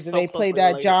it is that they played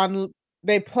that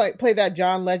play that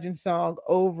John Legend song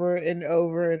over and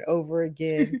over and over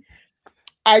again.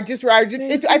 I think it's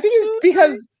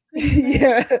because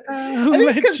I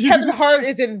think because Kevin Hart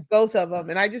is in both of them,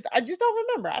 and I just don't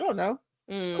remember. I don't know.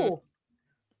 It's cool.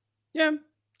 Yeah,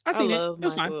 I seen it. It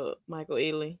was Michael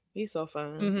Ealy. He's so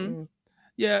fun.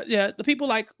 Yeah. The people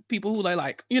who they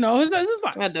like. It's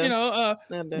fine. I do.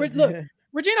 Look,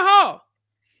 Regina Hall.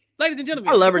 Ladies and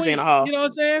gentlemen, I love Regina Hall. You know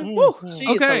what I'm saying? She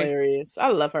is hilarious. I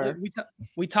love her.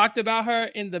 We talked about her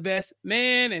in The Best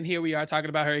Man, and here we are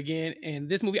talking about her again in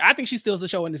this movie. I think she steals the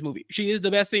show in this movie. She is the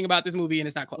best thing about this movie, and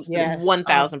it's not close. Yes.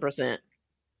 1000%.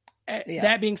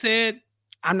 That being said,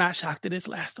 I'm not shocked that it's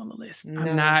last on the list. No.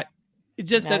 I'm not. It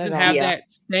just doesn't have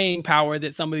that staying power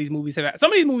that some of these movies have had.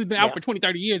 Some of these movies have been out for 20,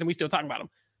 30 years, and we still talking about them.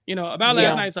 About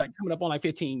Last Night, it's like coming up on like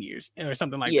 15 years or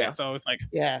something like that. So it's like,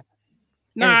 it's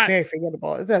very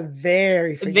forgettable. It's a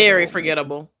very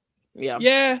forgettable. Yeah.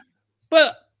 Yeah.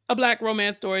 But a black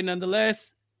romance story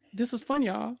nonetheless. This was fun,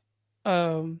 y'all.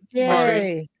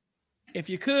 Yay. If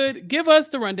you could give us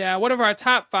the rundown, what are our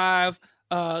top 5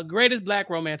 greatest black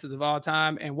romances of all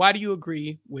time, and why do you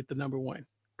agree with the number 1?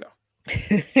 Go.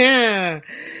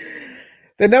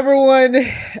 The number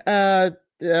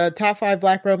 1 top 5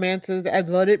 black romances as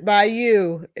voted by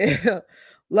you.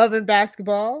 Love and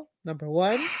Basketball, number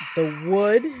 1. The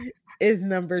Wood is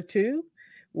number 2.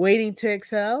 Waiting to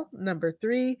Excel, number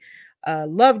 3.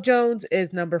 Love Jones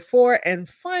is number 4, and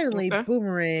finally Okay.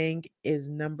 Boomerang is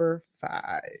number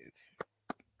 5.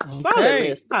 Solid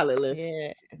list. Solid list.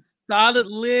 Yeah. Solid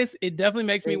list. It definitely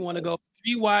makes me Great want to go list.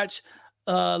 rewatch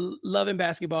Love and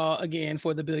Basketball again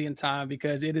for the billionth time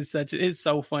because it's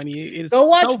so funny. It's Go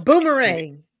watch so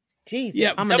Boomerang. Jesus.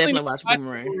 Yeah, I'm gonna definitely watch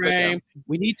Boomerang. For sure.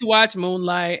 We need to watch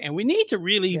Moonlight, and we need to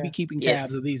really be keeping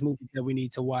tabs Yes. of these movies that we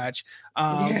need to watch.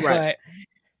 Yeah. But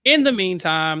in the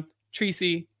meantime,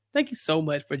 Tracy, thank you so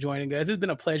much for joining us. It's been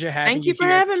a pleasure having you. Thank you for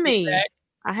here. having me.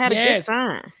 I had a good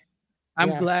time.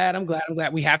 I'm glad.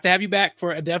 We have to have you back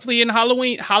for definitely in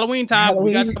Halloween time.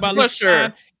 We got to talk about for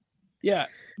sure. Yeah.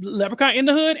 Leprechaun in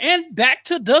the Hood and Back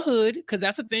to the Hood, because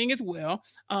that's a thing as well.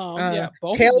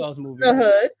 Both Tales of those movies. The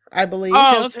Hood, I believe.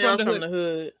 Tales from the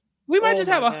Hood. We might just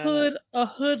have a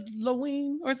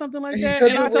Hoodloween or something like that.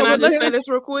 Can I just say this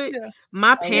real quick? Yeah.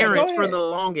 My parents, for the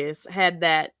longest, had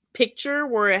that picture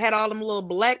where it had all them little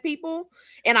black people,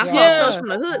 and I saw Tales from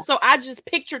the Hood, so I just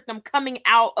pictured them coming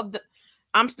out of the.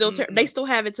 I'm still. They still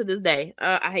have it to this day.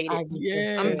 I hate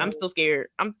it. I'm still scared.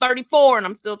 I'm 34 and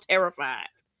I'm still terrified.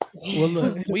 Well,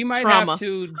 look, we might have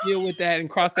to deal with that and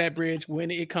cross that bridge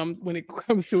when it comes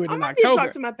to it in October.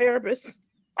 Talk to my therapist.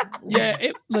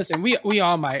 Listen, we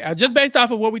all might. Just based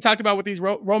off of what we talked about with these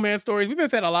romance stories, we've been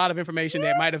fed a lot of information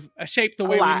that might have shaped the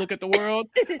way we look at the world.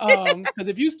 Because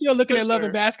if you're still looking at Love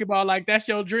and Basketball like that's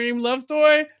your dream love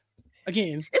story,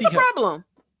 again, it's a problem.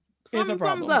 It's a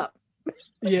problem. Thumbs up.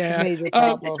 Yeah.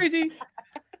 Tracy,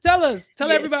 tell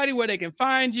everybody where they can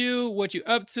find you, what you're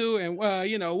up to, and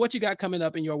what you got coming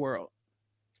up in your world.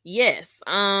 Yes.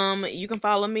 You can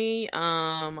follow me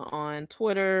on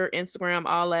Twitter, Instagram,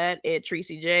 all that at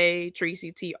Tracy J,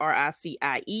 Tracy TRICIE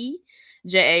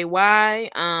JAY.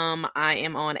 I am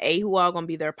on Who All Gonna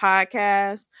Be Their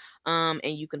podcast. And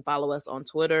you can follow us on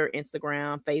Twitter,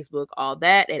 Instagram, Facebook, all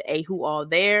that at Who All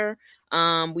There.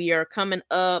 We are coming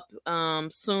up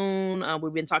soon.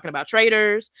 We've been talking about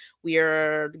Traitors. We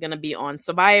are gonna be on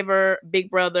Survivor,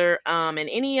 Big Brother, and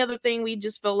any other thing we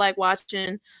just feel like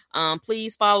watching.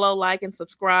 Please follow, like, and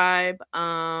subscribe.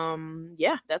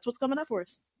 That's what's coming up for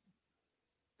us.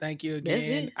 Thank you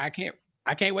again. I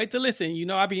can't wait to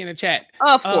listen. I'll be in the chat.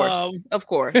 Of course.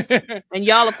 And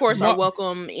y'all, of course, are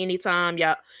welcome anytime.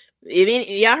 Y'all, if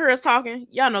y'all hear us talking,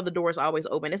 y'all know the door is always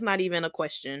open. It's not even a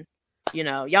question.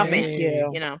 Y'all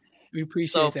family. We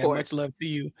appreciate that. Much love to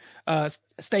you.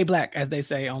 Stay black, as they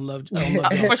say on Love.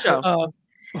 For sure.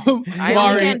 I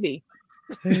only can be.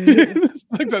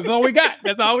 That's all we got.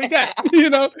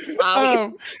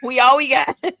 We all we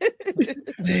got.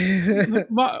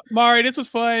 Mari, this was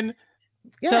fun.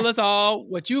 Tell us all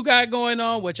what you got going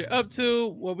on, what you're up to,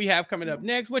 what we have coming up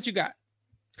next. What you got?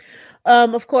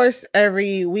 Of course,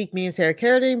 every week, me and Sarah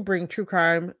Carradine bring True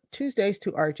Crime Tuesdays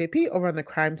to RJP over on the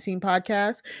Crime Scene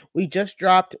podcast. We just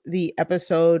dropped the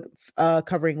episode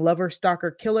covering Lover,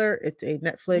 Stalker, Killer. It's a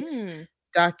Netflix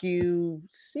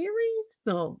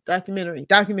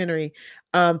documentary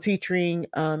featuring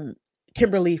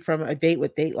Kimberly from A Date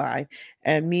with Dateline.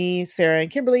 And me, Sarah,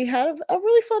 and Kimberly had a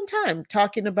really fun time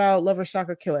talking about Lover,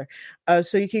 Stalker, Killer.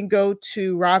 So you can go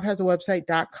to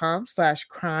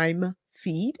robhasawebsite.com/crime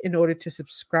feed in order to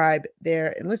subscribe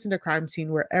there and listen to Crime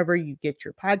Scene wherever you get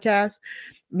your podcasts.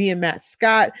 Me and Matt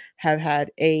Scott have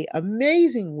had an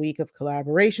amazing week of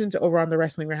collaborations over on the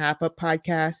Wrestling Wrap Up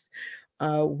podcast.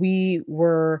 We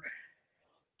were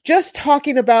just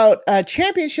talking about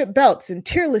championship belts and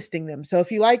tier listing them. So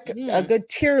if you like a good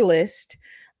tier list,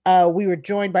 we were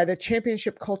joined by the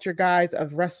championship culture guys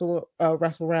of Wrestle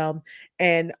Realm.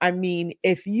 And we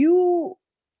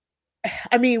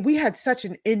had such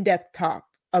an in-depth talk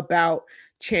about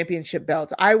championship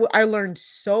belts. I learned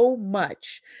so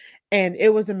much and it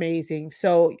was amazing.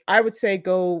 So I would say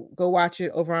go watch it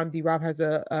over on the Rob Has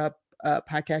a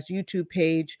podcast YouTube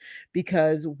page,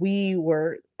 because we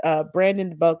were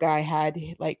Brandon the belt guy had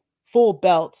like full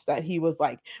belts that he was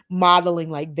like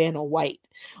modeling like Vanna White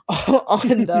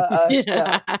on the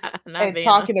show and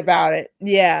talking about it.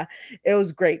 Yeah, it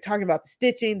was great talking about the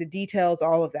stitching, the details,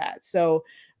 all of that. So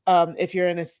if you're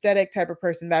an aesthetic type of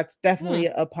person, that's definitely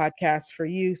a podcast for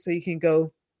you. So you can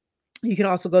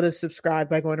also go to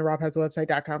subscribe by going to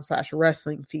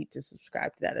robhasawebsite.com/wrestling feed to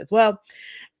subscribe to that as well.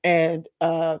 And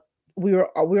we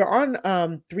were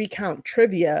on 3 Count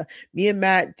Trivia. Me and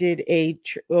Matt did we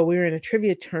were in a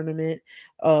trivia tournament,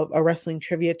 a wrestling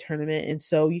trivia tournament. And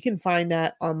so you can find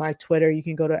that on my Twitter. You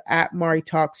can go to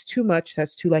 @MariTalksTooMuch.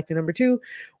 That's 2 like the number 2,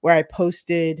 where I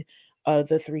posted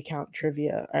the 3 Count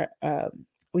Trivia.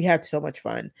 We had so much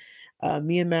fun.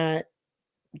 Me and Matt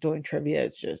doing trivia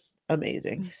is just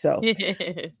amazing. So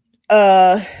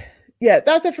yeah,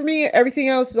 that's it for me. Everything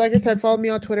else, like I said, follow me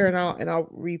on Twitter and I'll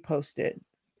repost it.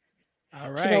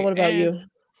 All right. Chanel, what about you?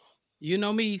 You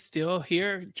know me, still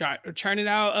here, churning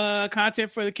out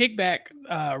content for the kickback.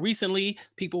 Recently,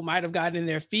 people might have gotten in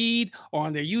their feed or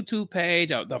on their YouTube page.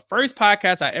 The first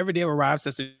podcast I ever did with Rob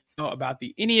Sessions about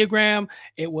the Enneagram.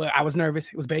 I was nervous.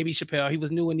 It was Baby Chappelle. He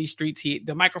was new in these streets.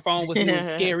 The microphone was a little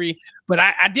scary, but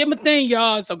I did my thing,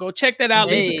 y'all. So go check that out.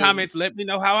 Leave some comments. Let me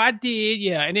know how I did.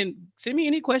 Yeah, and then send me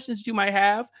any questions you might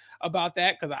have about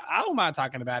that, because I don't mind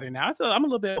talking about it now. So I'm a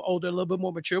little bit older, a little bit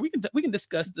more mature. We can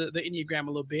discuss the Enneagram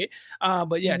a little bit.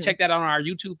 But yeah, check that out on our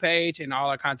YouTube page and all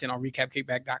our content on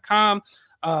recapkickback.com.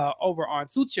 Over on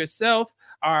Suits Yourself,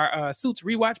 our Suits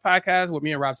Rewatch podcast with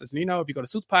me and Rob Cessanino. If you go to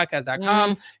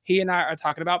suitspodcast.com, he and I are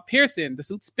talking about Pearson, the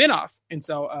Suits spinoff. And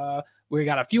so we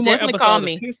got a few more episodes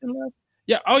of Pearson left.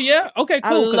 Yeah. Oh, yeah. Okay,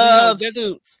 cool. I love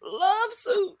Suits. Love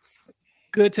Suits.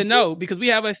 Good to know, because we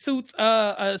have a Suits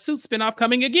spinoff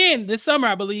coming again this summer,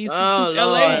 I believe. Suits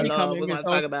LA will be coming. We're going to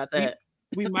talk about that.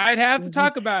 We might have to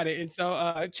talk about it. And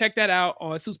so check that out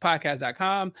on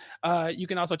suitspodcast.com. You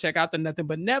can also check out the Nothing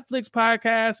But Netflix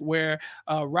podcast, where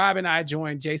Rob and I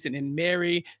joined Jason and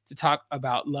Mary to talk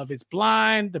about Love is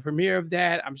Blind, the premiere of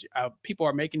that. I'm people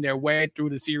are making their way through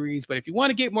the series. But if you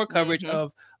want to get more coverage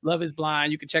of Love is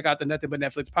Blind, you can check out the Nothing But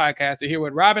Netflix podcast to hear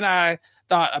what Rob and I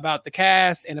thought about the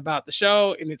cast and about the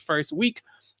show in its first week.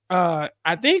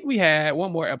 I think we had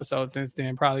one more episode since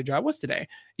then, probably dropped. What's today?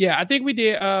 Yeah, I think we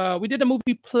did the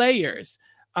movie Players.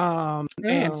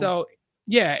 And so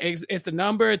yeah, it's the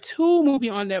number 2 movie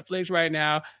on Netflix right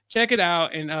now. Check it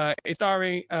out. And it's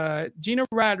starring Gina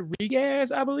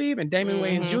Rodriguez, I believe, and Damon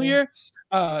Wayans Jr.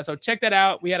 So check that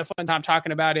out. We had a fun time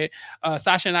talking about it.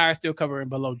 Sasha and I are still covering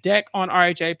Below Deck on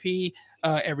RHAP.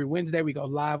 Every Wednesday we go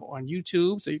live on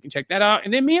YouTube, so you can check that out.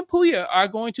 And then me and Puya are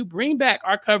going to bring back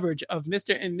our coverage of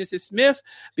Mr. and Mrs. Smith,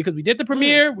 because we did the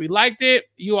premiere, we liked it,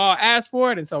 you all asked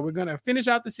for it, and so we're going to finish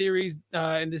out the series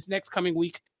in this next coming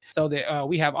week, so that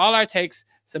we have all our takes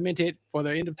cemented for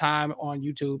the end of time on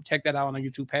YouTube. Check that out on the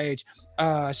YouTube page.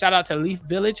 Shout out to Leaf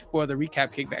Village for the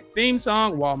Recap Kickback theme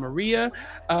song, Wall Maria.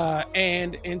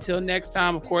 And until next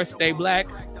time, of course, stay black,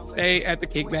 stay at the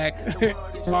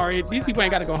kickback. Sorry, these people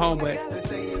ain't got to go home, but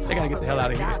they got to get the hell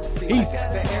out of here. Peace.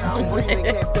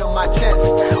 Can't feel my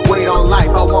chest. Wait on life,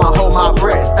 I want to hold my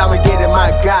breath. I'ma get in my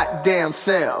goddamn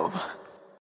self.